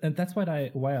good. And that's why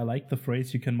I like the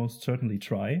phrase, you can most certainly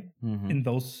try in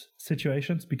those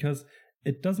situations, because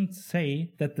it doesn't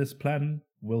say that this plan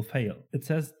will fail. It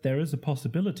says there is a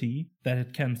possibility that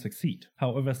it can succeed,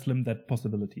 however slim that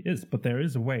possibility is. But there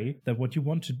is a way that what you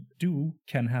want to do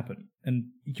can happen. And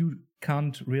you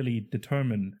can't really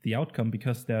determine the outcome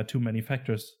because there are too many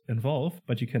factors involved,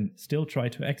 but you can still try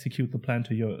to execute the plan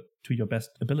to your best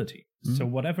ability. So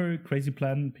whatever crazy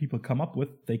plan people come up with,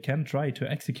 they can try to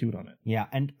execute on it. Yeah,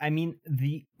 and I mean,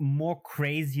 the more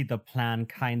crazy the plan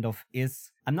kind of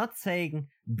is, I'm not saying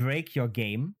break your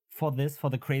game for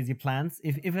the crazy plans.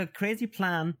 If a crazy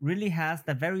plan really has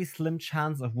that very slim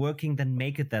chance of working, then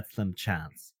make it that slim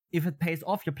chance. If it pays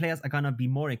off, your players are gonna be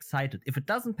more excited. If it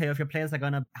doesn't pay off, your players are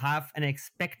gonna have an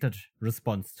expected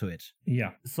response to it.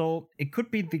 Yeah. So it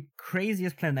could be the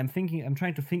craziest plan. I'm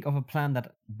trying to think of a plan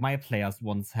that my players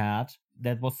once had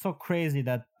that was so crazy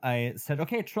that I said,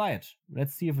 okay, try it.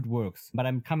 Let's see if it works. But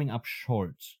I'm coming up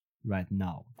short right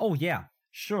now. Oh yeah.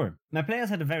 Sure. My players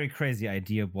had a very crazy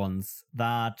idea once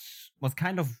that was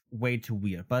kind of way too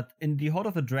weird. But in the Hoard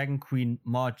of the Dragon Queen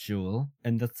module,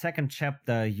 in the second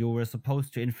chapter, you were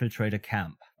supposed to infiltrate a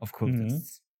camp of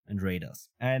cultists and raiders.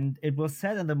 And it was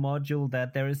said in the module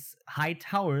that there is high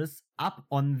towers up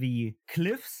on the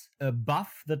cliffs above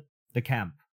the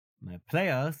camp. My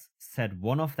players set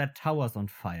one of that towers on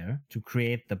fire to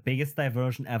create the biggest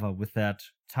diversion ever with that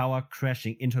tower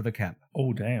crashing into the camp.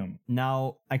 Oh, damn.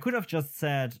 Now, I could have just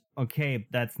said, okay,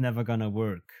 that's never gonna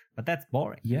work. But that's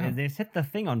boring. Yeah. They set the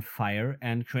thing on fire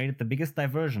and created the biggest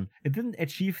diversion. It didn't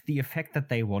achieve the effect that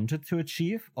they wanted to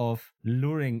achieve of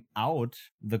luring out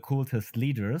the cultist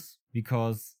leaders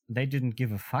because they didn't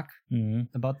give a fuck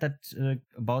about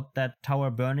that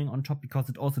tower burning on top, because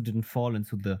it also didn't fall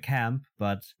into the camp,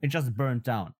 but it just burned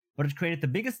down. But it created the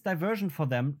biggest diversion for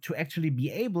them to actually be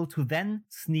able to then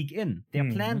sneak in. Their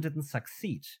plan didn't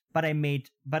succeed, but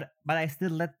I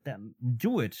still let them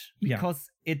do it because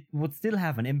it would still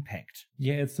have an impact.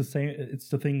 Yeah, it's the same. It's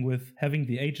the thing with having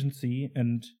the agency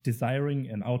and desiring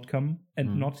an outcome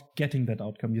and not getting that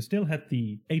outcome. You still had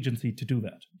the agency to do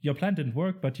that. Your plan didn't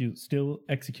work, but you still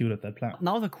executed that plan.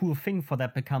 Now the cool thing for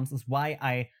that becomes is why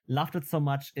I loved it so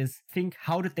much is think,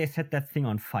 how did they set that thing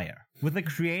on fire? With a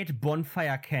create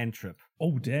bonfire cantrip.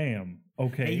 Oh, damn.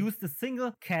 Okay. They used a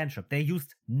single cantrip. They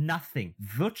used nothing,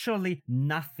 virtually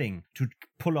nothing to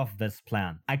pull off this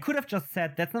plan. I could have just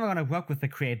said, that's never going to work with the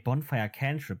create bonfire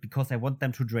cantrip because I want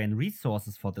them to drain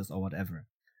resources for this or whatever.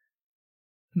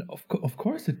 No, of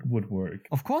course it would work.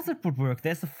 Of course it would work.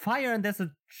 There's a fire and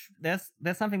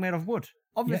there's something made of wood.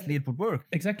 Obviously, it would work.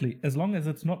 Exactly. As long as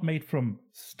it's not made from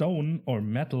stone or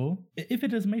metal. If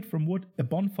it is made from wood, a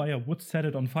bonfire would set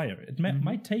it on fire. It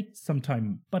might take some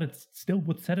time, but it still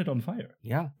would set it on fire.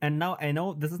 Yeah. And now I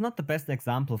know this is not the best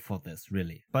example for this,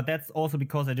 really. But that's also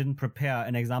because I didn't prepare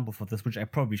an example for this, which I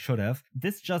probably should have.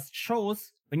 This just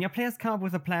shows when your players come up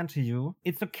with a plan to you,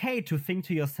 it's okay to think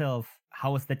to yourself,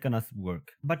 how is that gonna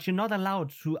work? But you're not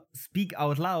allowed to speak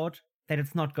out loud that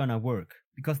it's not gonna work.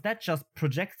 Because that just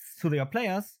projects to your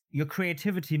players, your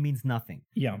creativity means nothing.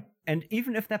 Yeah. And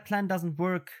even if that plan doesn't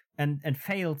work and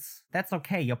fails, that's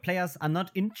okay. Your players are not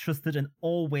interested in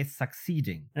always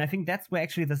succeeding. And I think that's where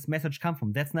actually this message comes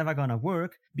from. That's never gonna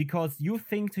work because you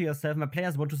think to yourself, my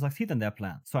players want to succeed in their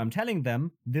plan. So I'm telling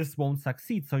them this won't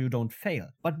succeed so you don't fail.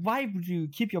 But why would you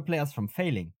keep your players from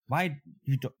failing? Why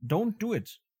you don't do it?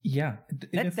 Yeah.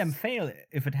 Let them fail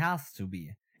if it has to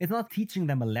be. It's not teaching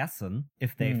them a lesson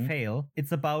if they fail.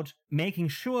 It's about making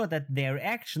sure that their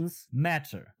actions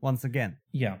matter once again.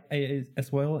 Yeah, I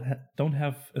as well don't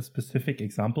have a specific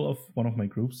example of one of my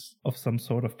groups of some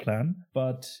sort of plan,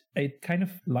 but I kind of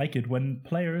like it when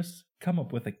players come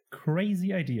up with a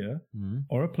crazy idea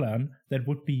or a plan that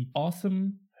would be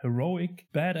awesome, heroic,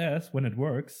 badass when it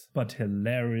works, but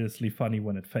hilariously funny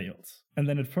when it fails. And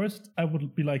then at first I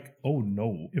would be like, oh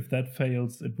no, if that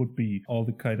fails, it would be all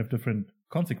the kind of different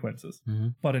consequences.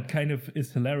 But it kind of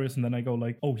is hilarious, and then I go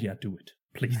like, oh yeah, do it.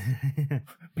 Please.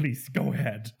 Please, go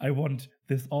ahead. I want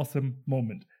this awesome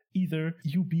moment. Either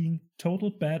you being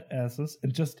total badasses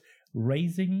and just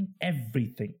raising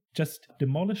everything, just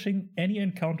demolishing any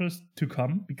encounters to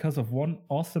come because of one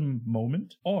awesome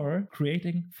moment, or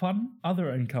creating fun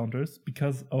other encounters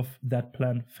because of that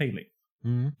plan failing.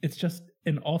 It's just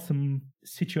an awesome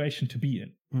situation to be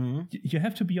in. You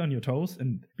have to be on your toes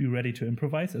and be ready to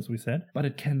improvise, as we said, but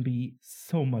it can be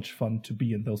so much fun to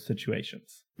be in those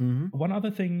situations. One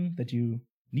other thing that you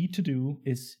need to do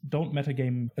is don't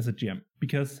metagame as a GM,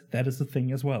 because that is a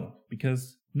thing as well.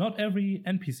 Because not every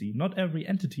NPC, not every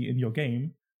entity in your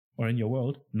game or in your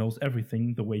world knows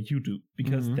everything the way you do,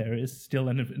 because there is still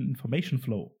an information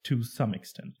flow to some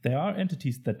extent. There are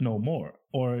entities that know more,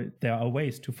 or there are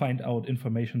ways to find out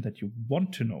information that you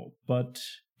want to know, but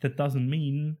that doesn't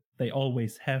mean they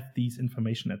always have these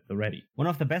information at the ready. One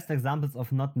of the best examples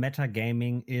of not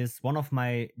metagaming is one of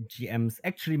my GMs,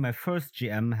 actually my first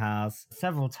GM has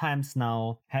several times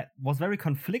now, was very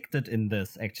conflicted in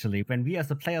this actually, when we as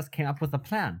the players came up with a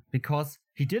plan, because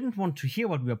he didn't want to hear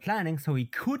what we were planning, so he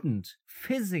couldn't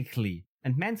physically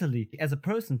and mentally, as a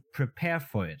person, prepare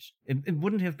for it. It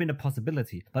wouldn't have been a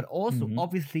possibility. But also,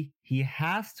 obviously, he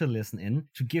has to listen in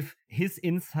to give his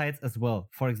insights as well.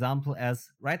 For example, as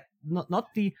right not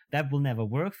the that will never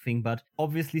work thing, but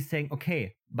obviously saying,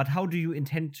 okay, but how do you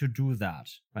intend to do that,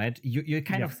 right? You're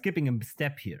kind of skipping a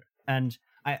step here. And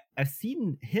I've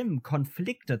seen him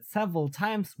conflicted several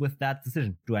times with that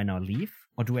decision. Do I now leave,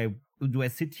 or do I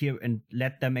sit here and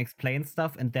let them explain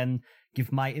stuff and then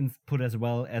give my input as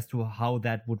well as to how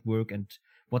that would work and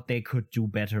what they could do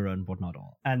better and what not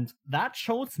all. And that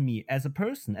shows me as a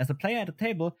person, as a player at the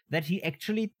table, that he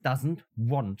actually doesn't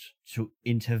want to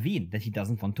intervene, that he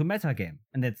doesn't want to metagame.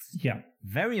 And that's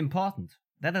very important.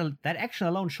 That action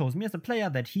alone shows me as a player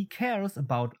that he cares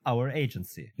about our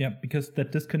agency. Yeah, because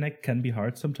that disconnect can be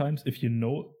hard sometimes. If you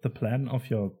know the plan of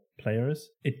your players,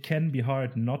 it can be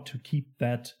hard not to keep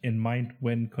that in mind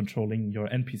when controlling your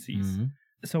NPCs. Mm-hmm.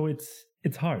 So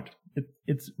it's hard.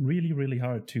 It's really, really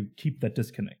hard to keep that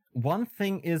disconnect. One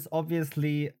thing is,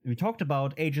 obviously, we talked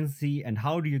about agency and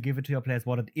how do you give it to your players,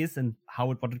 what it is and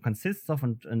what it consists of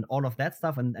and all of that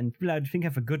stuff. And people, I think,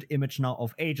 have a good image now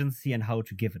of agency and how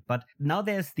to give it. But now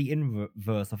there's the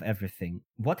inverse of everything.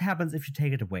 What happens if you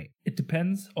take it away? It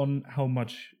depends on how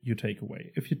much you take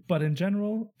away. But in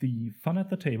general, the fun at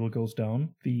the table goes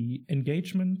down. The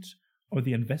engagement or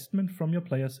the investment from your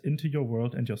players into your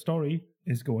world and your story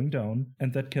is going down,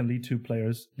 and that can lead to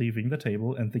players leaving the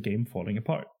table and the game falling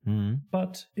apart. Mm-hmm.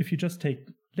 But if you just take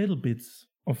little bits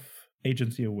of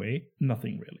agency away,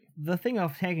 nothing really. The thing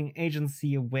of taking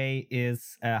agency away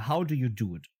is how do you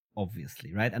do it,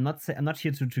 obviously, right? I'm not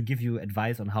here to give you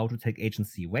advice on how to take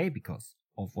agency away, because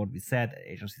of what we said,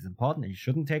 agency is important and you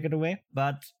shouldn't take it away.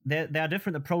 But there are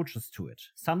different approaches to it.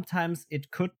 Sometimes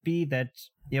it could be that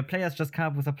your players just come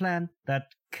up with a plan that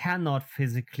cannot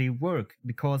physically work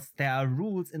because there are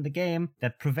rules in the game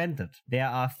that prevent it. There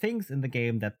are things in the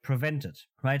game that prevent it,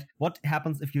 right? What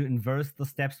happens if you inverse the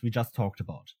steps we just talked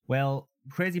about? Well,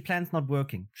 crazy plan's not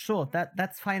working. Sure,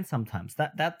 that's fine sometimes.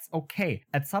 That's okay.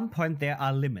 At some point, there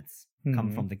are limits.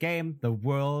 Come from the game, the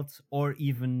world, or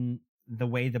even the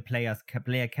way the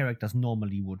player characters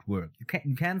normally would work.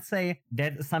 You can't say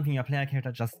that is something your player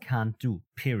character just can't do,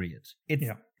 period.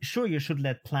 Sure, you should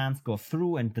let plans go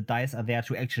through and the dice are there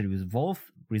to actually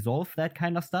resolve that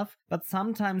kind of stuff. But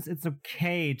sometimes it's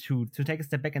okay to take a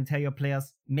step back and tell your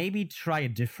players, maybe try a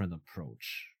different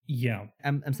approach. Yeah.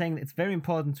 I'm saying it's very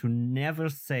important to never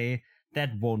say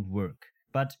that won't work.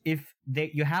 But if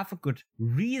you have a good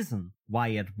reason why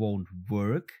it won't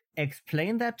work,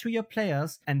 explain that to your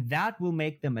players, and that will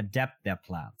make them adapt their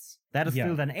plans. That is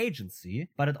still an agency,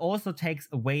 but it also takes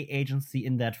away agency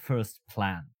in that first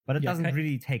plan. But it doesn't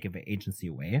really take away agency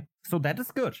away. So that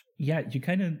is good. Yeah, you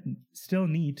kind of still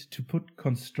need to put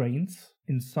constraints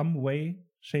in some way,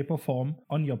 shape or form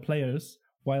on your players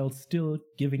while still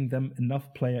giving them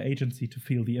enough player agency to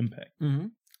feel the impact. Mm-hmm.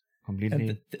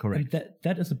 Completely correct. And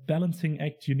that is a balancing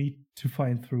act you need to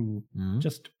find through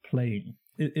just playing.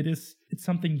 It's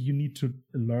something you need to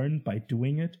learn by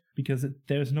doing it, because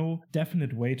there's no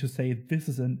definite way to say this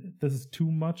is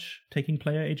too much taking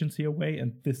player agency away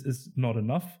and this is not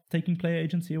enough taking player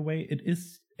agency away. It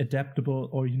is adaptable,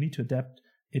 or you need to adapt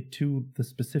it to the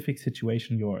specific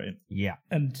situation you're in. Yeah.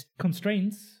 And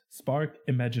constraints spark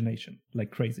imagination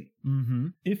like crazy. Mm-hmm.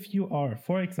 If you are,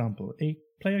 for example, a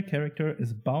player character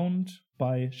is bound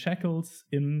by shackles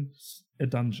in a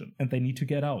dungeon and they need to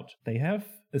get out, they have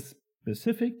a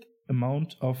specific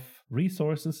amount of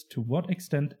resources to what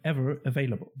extent ever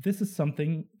available. This is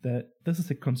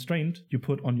a constraint you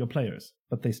put on your players,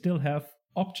 but they still have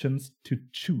options to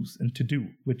choose and to do,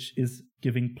 which is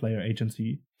giving player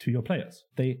agency to your players.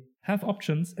 They have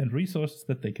options and resources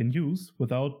that they can use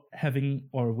without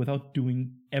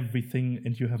doing everything,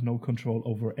 and you have no control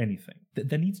over anything.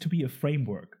 There needs to be a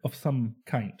framework of some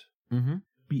kind. Mm-hmm.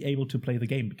 Be able to play the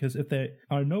game, because if there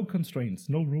are no constraints,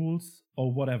 no rules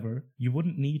or whatever, you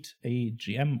wouldn't need a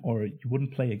GM or you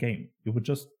wouldn't play a game. You would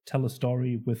just tell a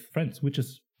story with friends, which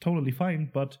is totally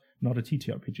fine, but not a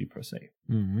TTRPG per se.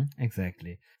 Mm-hmm.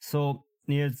 Exactly. So,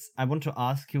 Niels, I want to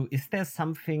ask you, is there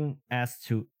something as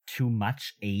to too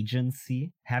much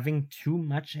agency? Having too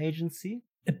much agency?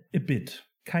 A bit.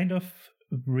 Kind of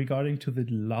regarding to the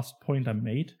last point I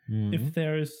made. Mm-hmm. If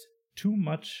there's too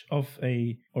much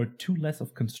or too less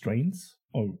of constraints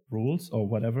or rules or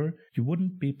whatever, you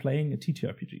wouldn't be playing a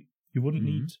TTRPG. You wouldn't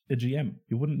need a GM.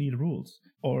 You wouldn't need rules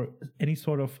or any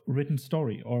sort of written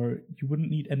story, or you wouldn't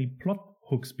need any plot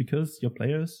hooks, because your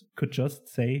players could just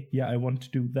say, yeah, I want to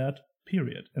do that,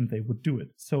 period, and they would do it.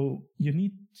 So you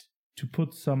need to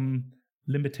put some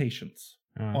limitations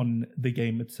on the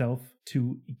game itself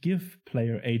to give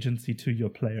player agency to your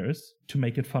players to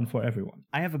make it fun for everyone.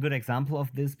 I have a good example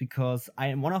of this because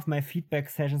in one of my feedback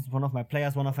sessions, one of my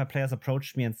players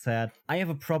approached me and said, I have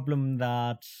a problem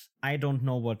that I don't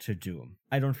know what to do.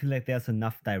 I don't feel like there's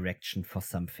enough direction for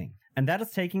something. And that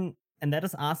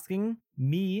is asking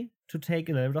me to take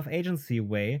a little bit of agency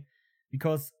away,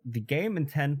 because the game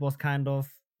intent was kind of,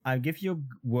 I give you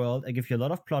a world, I give you a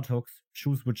lot of plot hooks,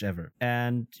 choose whichever.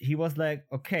 And he was like,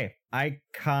 okay, I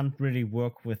can't really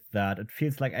work with that. It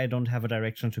feels like I don't have a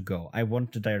direction to go. I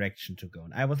want the direction to go.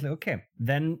 And I was like, okay,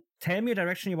 then tell me a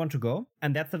direction you want to go,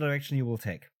 and that's the direction you will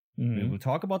take. We will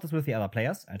talk about this with the other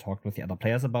players. I talked with the other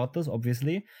players about this,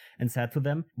 obviously, and said to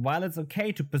them, while it's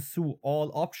okay to pursue all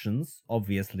options,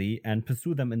 obviously, and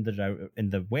pursue them in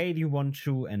the way you want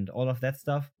to and all of that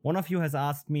stuff, one of you has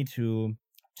asked me to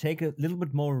take a little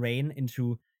bit more rein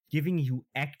into giving you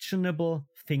actionable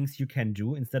things you can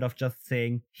do instead of just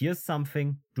saying, here's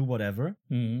something, do whatever.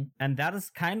 And that is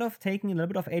kind of taking a little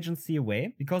bit of agency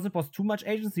away, because it was too much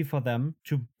agency for them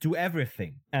to do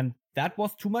everything. And that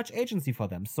was too much agency for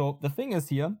them. So the thing is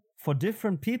here, for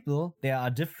different people, there are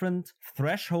different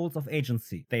thresholds of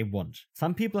agency they want.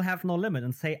 Some people have no limit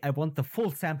and say, I want the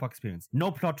full sandbox experience.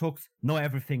 No plot hooks, no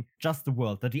everything, just the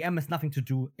world. The DM has nothing to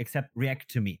do except react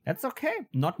to me. That's okay.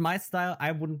 Not my style.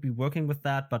 I wouldn't be working with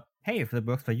that, but hey, if it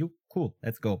works for you, cool,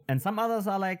 let's go. And some others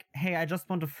are like, hey, I just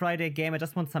want a Friday game. I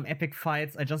just want some epic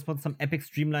fights. I just want some epic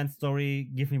streamlined story.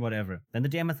 Give me whatever. Then the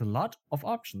DM has a lot of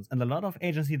options and a lot of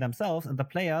agency themselves, and the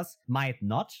players might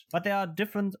not, but they are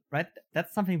different, right?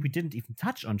 That's something we didn't even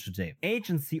touch on today.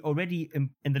 Agency already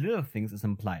in the little things is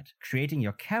implied. Creating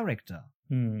your character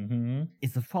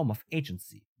is a form of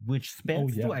agency. Which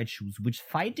spells do I choose? Which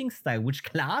fighting style? Which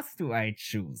class do I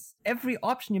choose? Every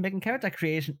option you make in character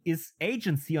creation is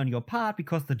agency on your part,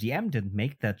 because the DM didn't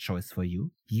make that choice for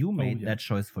you. You made that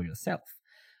choice for yourself.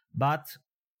 But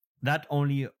that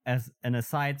only as an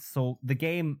aside. So the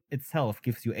game itself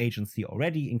gives you agency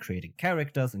already in creating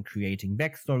characters and creating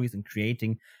backstories and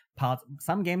creating parts.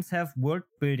 Some games have world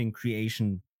building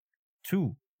creation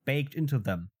too, baked into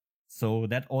them. So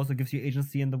that also gives you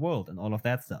agency in the world and all of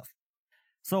that stuff.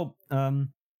 So,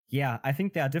 I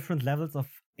think there are different levels of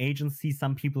agency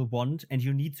some people want, and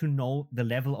you need to know the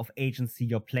level of agency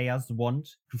your players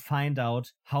want to find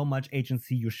out how much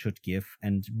agency you should give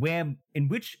and in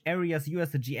which areas you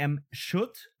as a GM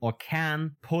should or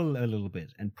can pull a little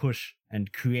bit and push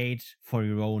and create for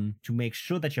your own, to make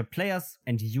sure that your players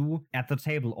and you at the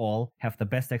table all have the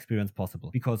best experience possible.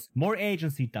 Because more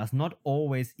agency does not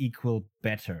always equal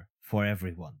better for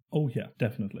everyone. Oh yeah,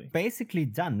 definitely. Basically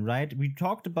done, right? We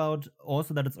talked about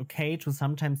also that it's okay to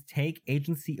sometimes take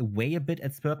agency away a bit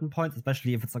at certain points,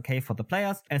 especially if it's okay for the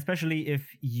players, and especially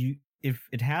if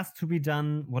it has to be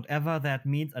done, whatever that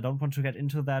means. I don't want to get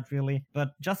into that really,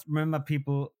 but just remember,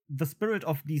 people, the spirit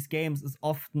of these games is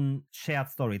often shared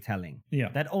storytelling. Yeah.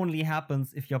 That only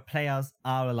happens if your players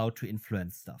are allowed to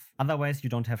influence stuff. Otherwise, you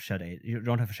don't have shared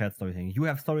storytelling. You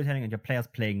have storytelling and your players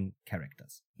playing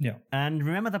characters. Yeah. And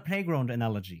remember the playground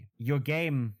analogy. Your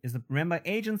game remember,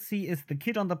 agency is the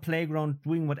kid on the playground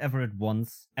doing whatever it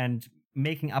wants and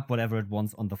making up whatever it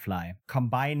wants on the fly,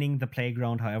 combining the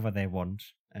playground however they want,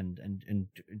 and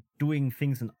doing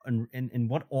things in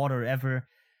what order ever.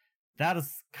 That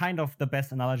is kind of the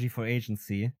best analogy for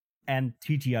agency and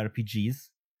TTRPGs,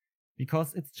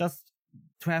 because it's just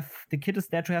the kid is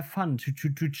there to have fun,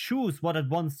 to choose what it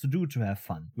wants to do to have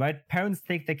fun, right? Parents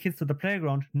take their kids to the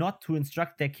playground not to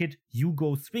instruct their kid, you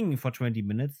go swinging for 20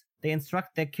 minutes. They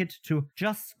instruct their kid to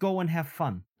just go and have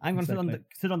fun. I'm going to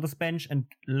sit on this bench and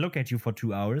look at you for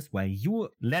 2 hours while you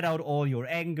let out all your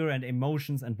anger and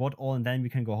emotions and and then we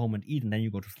can go home and eat, and then you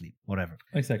go to sleep, whatever.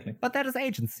 Exactly. But that is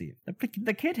agency.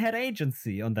 The kid had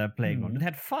agency on that playground. It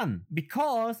had fun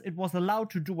because it was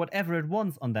allowed to do whatever it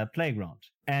wants on that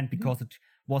playground, and because it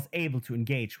was able to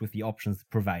engage with the options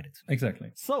provided.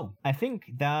 Exactly. So I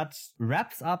think that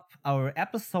wraps up our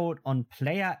episode on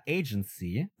player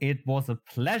agency. It was a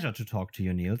pleasure to talk to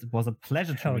you, Niels. It was a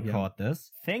pleasure to record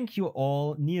this. Thank you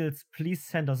all. Niels, please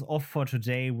send us off for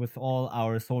today with all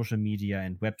our social media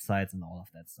and websites and all of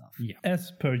that stuff. Yeah.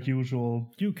 As per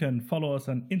usual, you can follow us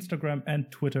on Instagram and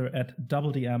Twitter at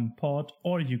DoubleDMPod,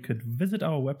 or you could visit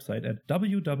our website at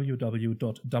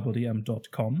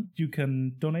www.doubledm.com. You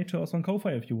can donate to us on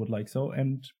Ko-Fi if you would like so,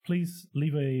 and please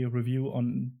leave a review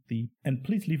on the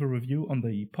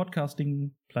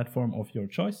podcasting platform of your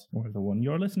choice, or the one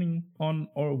you're listening on,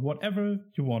 or whatever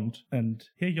you want. And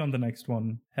hear you on the next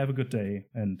one. Have a good day,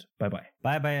 and bye-bye.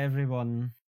 Bye-bye,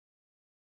 everyone.